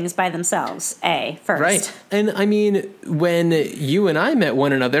do things by themselves, first. Right. And, I mean, when you and I met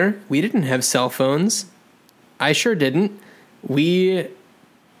one another, we didn't have cell phones. I sure didn't. We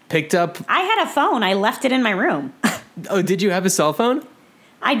picked up... I had a phone. I left it in my room. Oh, did you have a cell phone?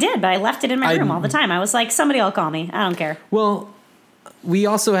 I did, but I left it in my room all the time. I was like, somebody will call me. I don't care. Well, we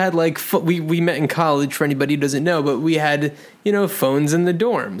also had, like, we met in college, for anybody who doesn't know, but we had, you know, phones in the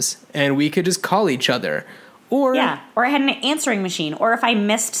dorms, and we could just call each other. Or I had an answering machine. Or if I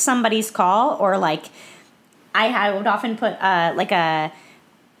missed somebody's call, or, like, I would often put, like, an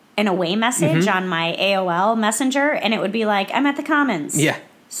away message on my AOL Messenger, and it would be like, I'm at the Commons. Yeah.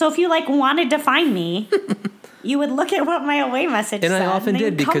 So if you, like, wanted to find me... You would look at what my away message said. And I often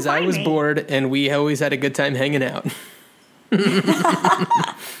did, because I was bored, and we always had a good time hanging out.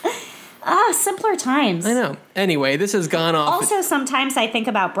 Simpler times. I know. Anyway, this has gone off. Also, sometimes I think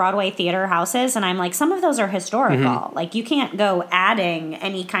about Broadway theater houses, and I'm like, some of those are historical. Like, you can't go adding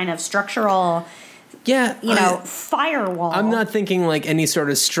any kind of structural... firewall. I'm not thinking like any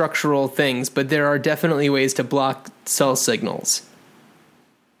sort of structural things, but there are definitely ways to block cell signals.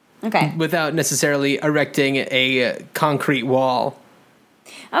 Okay. Without necessarily erecting a concrete wall.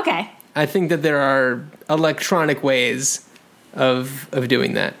 Okay. I think that there are electronic ways of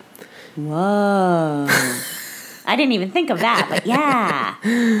doing that. Whoa. I didn't even think of that, but yeah.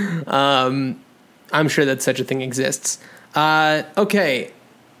 I'm sure that such a thing exists. Okay.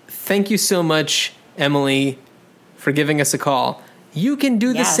 Thank you so much, Emily, for giving us a call. You can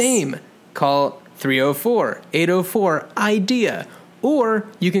do the same. call 304-804-IDEA. Or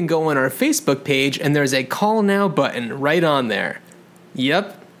you can go on our Facebook page and there's a call now button right on there.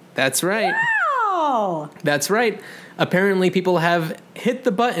 Yep, that's right. Wow. That's right. Apparently people have hit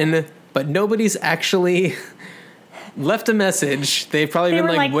the button, but nobody's actually left a message. They've probably been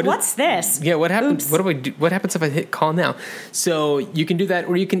were like, what's this? Yeah, what happened? Oops. What do I do? What happens if I hit call now? So you can do that,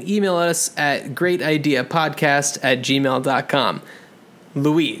 or you can email us at greatideapodcast@gmail.com.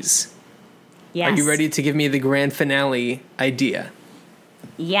 Louise, Yes. are you ready to give me the grand finale idea?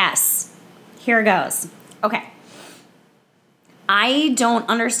 Yes. Here goes. Okay. I don't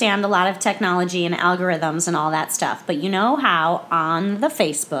understand a lot of technology and algorithms and all that stuff, but you know how on the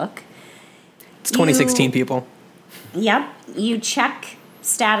Facebook, It's 2016, people. yep, you check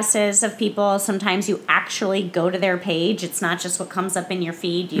statuses of people. Sometimes you actually go to their page. It's not just what comes up in your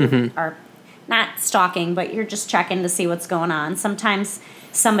feed. You are not stalking, but you're just checking to see what's going on. Sometimes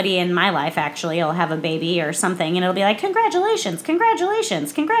somebody in my life actually will have a baby or something, and it'll be like, congratulations,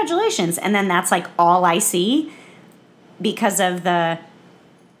 congratulations, congratulations. And then that's like all I see because of the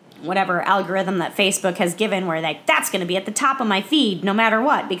whatever algorithm that Facebook has given, where like that's going to be at the top of my feed no matter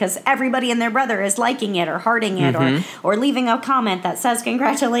what, because everybody and their brother is liking it or hearting it or leaving a comment that says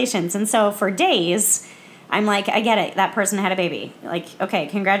congratulations. And so for days I'm like, I get it, that person had a baby, like, okay,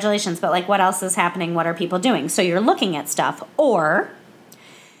 congratulations, but like what else is happening? What are people doing? So you're looking at stuff, or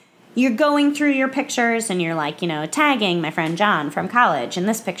you're going through your pictures and you're like, tagging my friend John from college in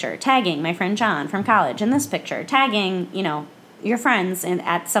this picture, tagging my friend John from college in this picture, tagging, your friends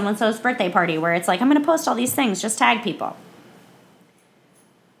at so-and-so's birthday party, where it's like, I'm going to post all these things, just tag people.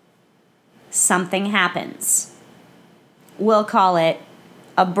 Something happens. We'll call it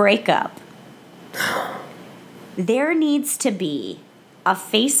a breakup. There needs to be a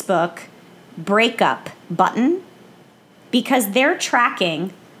Facebook breakup button, because they're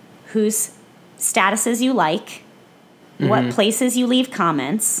tracking whose statuses you like, what places you leave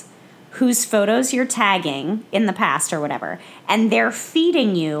comments, whose photos you're tagging in the past or whatever, and they're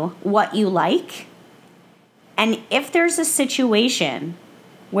feeding you what you like. And if there's a situation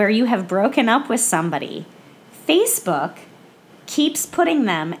where you have broken up with somebody, Facebook keeps putting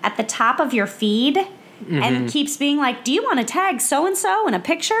them at the top of your feed and keeps being like, do you want to tag so-and-so in a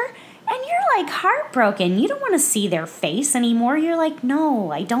picture? And you're like heartbroken. You don't want to see their face anymore. You're like,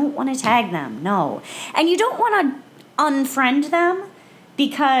 no, I don't want to tag them. No. And you don't want to unfriend them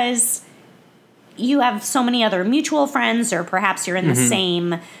because you have so many other mutual friends, or perhaps you're in the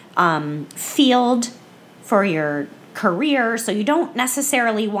same field for your career. So you don't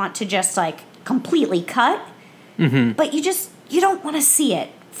necessarily want to just like completely cut, but you don't want to see it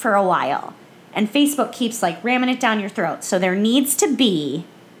for a while. And Facebook keeps like ramming it down your throat. So there needs to be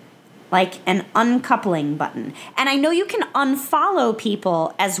like an uncoupling button. And I know you can unfollow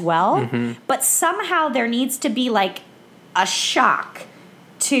people as well, but somehow there needs to be like a shock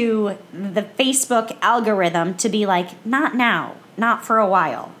to the Facebook algorithm to be like, not now, not for a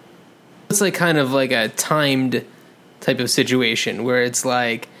while. It's like kind of like a timed type of situation where it's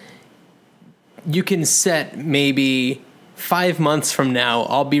like you can set maybe 5 months from now,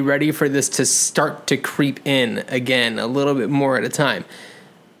 I'll be ready for this to start to creep in again a little bit more at a time.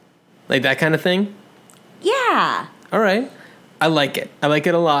 Like that kind of thing? Yeah. All right. I like it. I like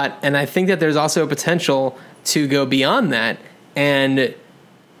it a lot. And I think that there's also a potential to go beyond that. And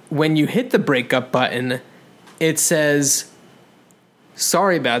when you hit the breakup button, it says,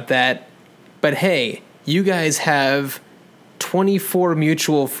 sorry about that, but hey, you guys have 24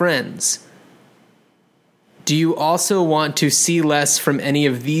 mutual friends. Do you also want to see less from any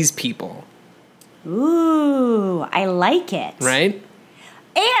of these people? Ooh, I like it. Right?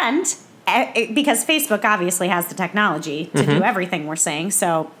 And because Facebook obviously has the technology to do everything we're saying.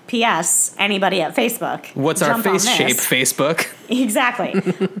 So, P.S., anybody at Facebook. What's our jump on face this. shape, Facebook? Exactly.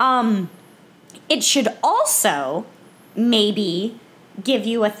 It should also maybe give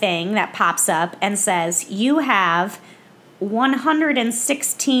you a thing that pops up and says, you have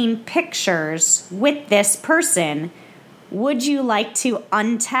 116 pictures with this person. Would you like to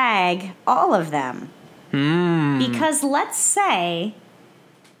untag all of them? Because let's say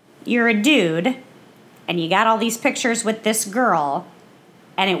you're a dude and you got all these pictures with this girl,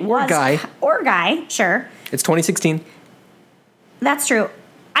 and it was guy, sure. It's 2016. That's true.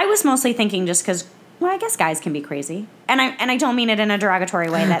 I was mostly thinking just because, well, I guess guys can be crazy, and I don't mean it in a derogatory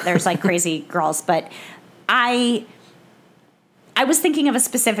way that there's like crazy girls, but I I was thinking of a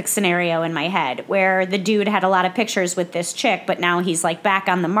specific scenario in my head where the dude had a lot of pictures with this chick, but now he's like back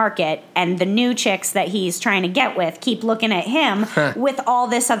on the market, and the new chicks that he's trying to get with keep looking at him with all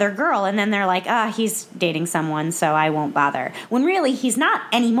this other girl, and then they're like, he's dating someone, so I won't bother. When really he's not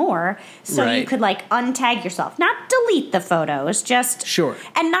anymore, so Right. you could like untag yourself. Not delete the photos, just... Sure.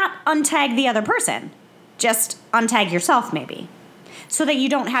 And not untag the other person. Just untag yourself maybe. So that you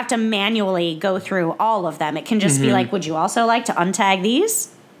don't have to manually go through all of them. It can just be like, would you also like to untag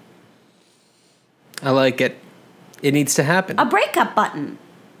these? I like it. It needs to happen. A breakup button.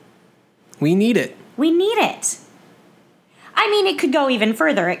 We need it. We need it. I mean, it could go even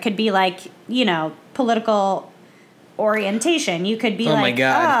further. It could be like, political orientation. You could be Oh my like,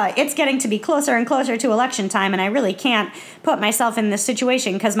 God. it's getting to be closer and closer to election time, and I really can't put myself in this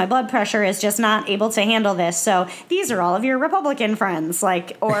situation because my blood pressure is just not able to handle this. So these are all of your Republican friends,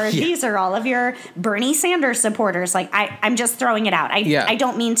 or these are all of your Bernie Sanders supporters. Like, I'm just throwing it out. I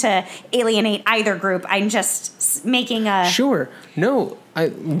don't mean to alienate either group. I'm just making a... Sure. No,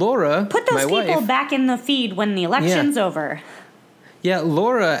 Laura, Put those my people wife, back in the feed when the election's over. Yeah,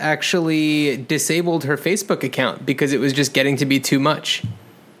 Laura actually disabled her Facebook account because it was just getting to be too much.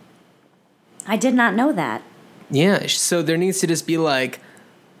 I did not know that. Yeah, so there needs to just be like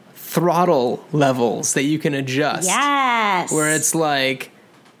throttle levels that you can adjust. Yes. Where it's like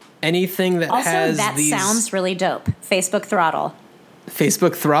anything that also, has that these... sounds really dope. Facebook throttle.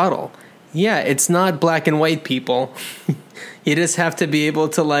 Facebook throttle. Yeah, it's not black and white, people. You just have to be able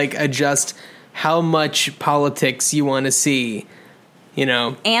to like adjust how much politics you want to see.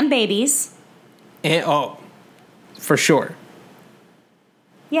 And babies. And, for sure.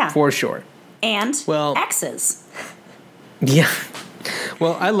 Yeah. For sure. And Well- exes. Yeah.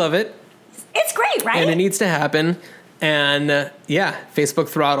 Well, I love it. It's great, right? And it needs to happen. And Facebook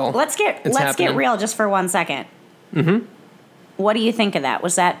throttle. Let's get happening. real just for 1 second. Mm-hmm. What do you think of that?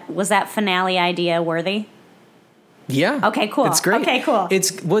 Was that finale idea worthy? Yeah. Okay, cool. It's great. Okay, cool.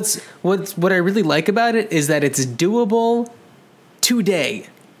 It's what I really like about it is that it's doable today.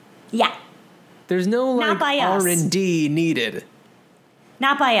 Yeah. There's no Not by like us. R&D needed.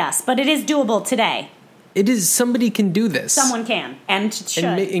 Not by us, but it is doable today. It is, somebody can do this. Someone can and should.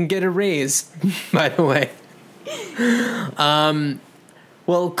 and get a raise, by the way.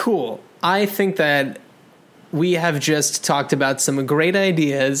 Well, cool. I think that we have just talked about some great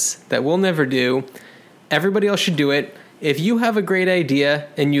ideas that we'll never do. Everybody else should do it. If you have a great idea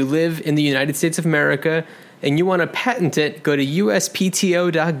and you live in the United States of America and you want to patent it, go to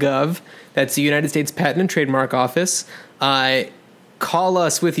uspto.gov. That's the United States Patent and Trademark Office. Call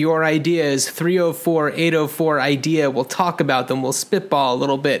us with your ideas, 304-804-IDEA. We'll talk about them. We'll spitball a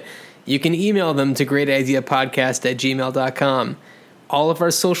little bit. You can email them to greatideapodcast@gmail.com. All of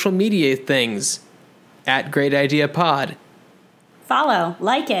our social media things, @greatideapod. Follow,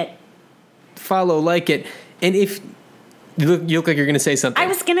 like it. Follow, like it. And if you look like you're going to say something. I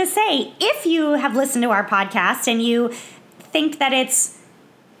was going to say, if you have listened to our podcast and you think that it's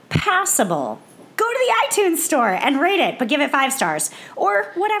passable, go to the iTunes store and rate it, but give it 5 stars.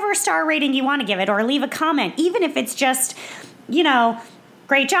 Or whatever star rating you want to give it, or leave a comment, even if it's just,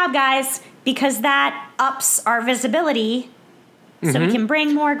 great job, guys, because that ups our visibility so we can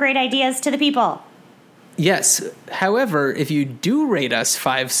bring more great ideas to the people. Yes. However, if you do rate us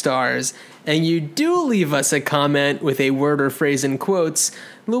 5 stars and you do leave us a comment with a word or phrase in quotes,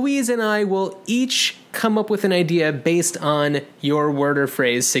 Louise and I will each come up with an idea based on your word or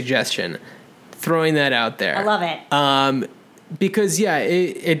phrase suggestion. Throwing that out there. I love it. Because,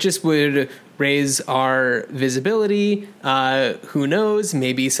 it just would raise our visibility. Who knows?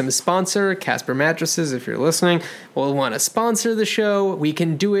 Maybe some sponsor, Casper Mattresses, if you're listening, will want to sponsor the show. We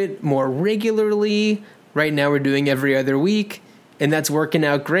can do it more regularly. Right now we're doing every other week, and that's working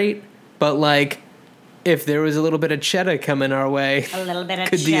out great. But, if there was a little bit of cheddar coming our way, A little bit of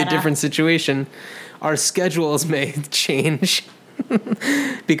could be a cheddar. different situation. Our schedules may change.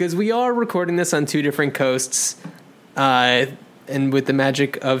 Because we are recording this on 2 different coasts, and with the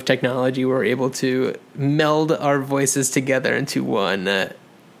magic of technology, we're able to meld our voices together into one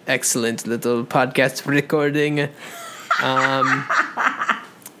excellent little podcast recording.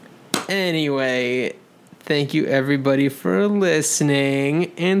 Anyway, thank you everybody for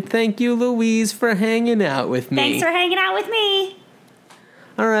listening, and thank you, Louise, for hanging out with me. Thanks for hanging out with me.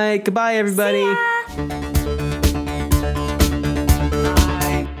 All right, goodbye, everybody. See ya.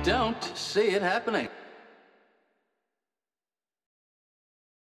 I don't see it happening.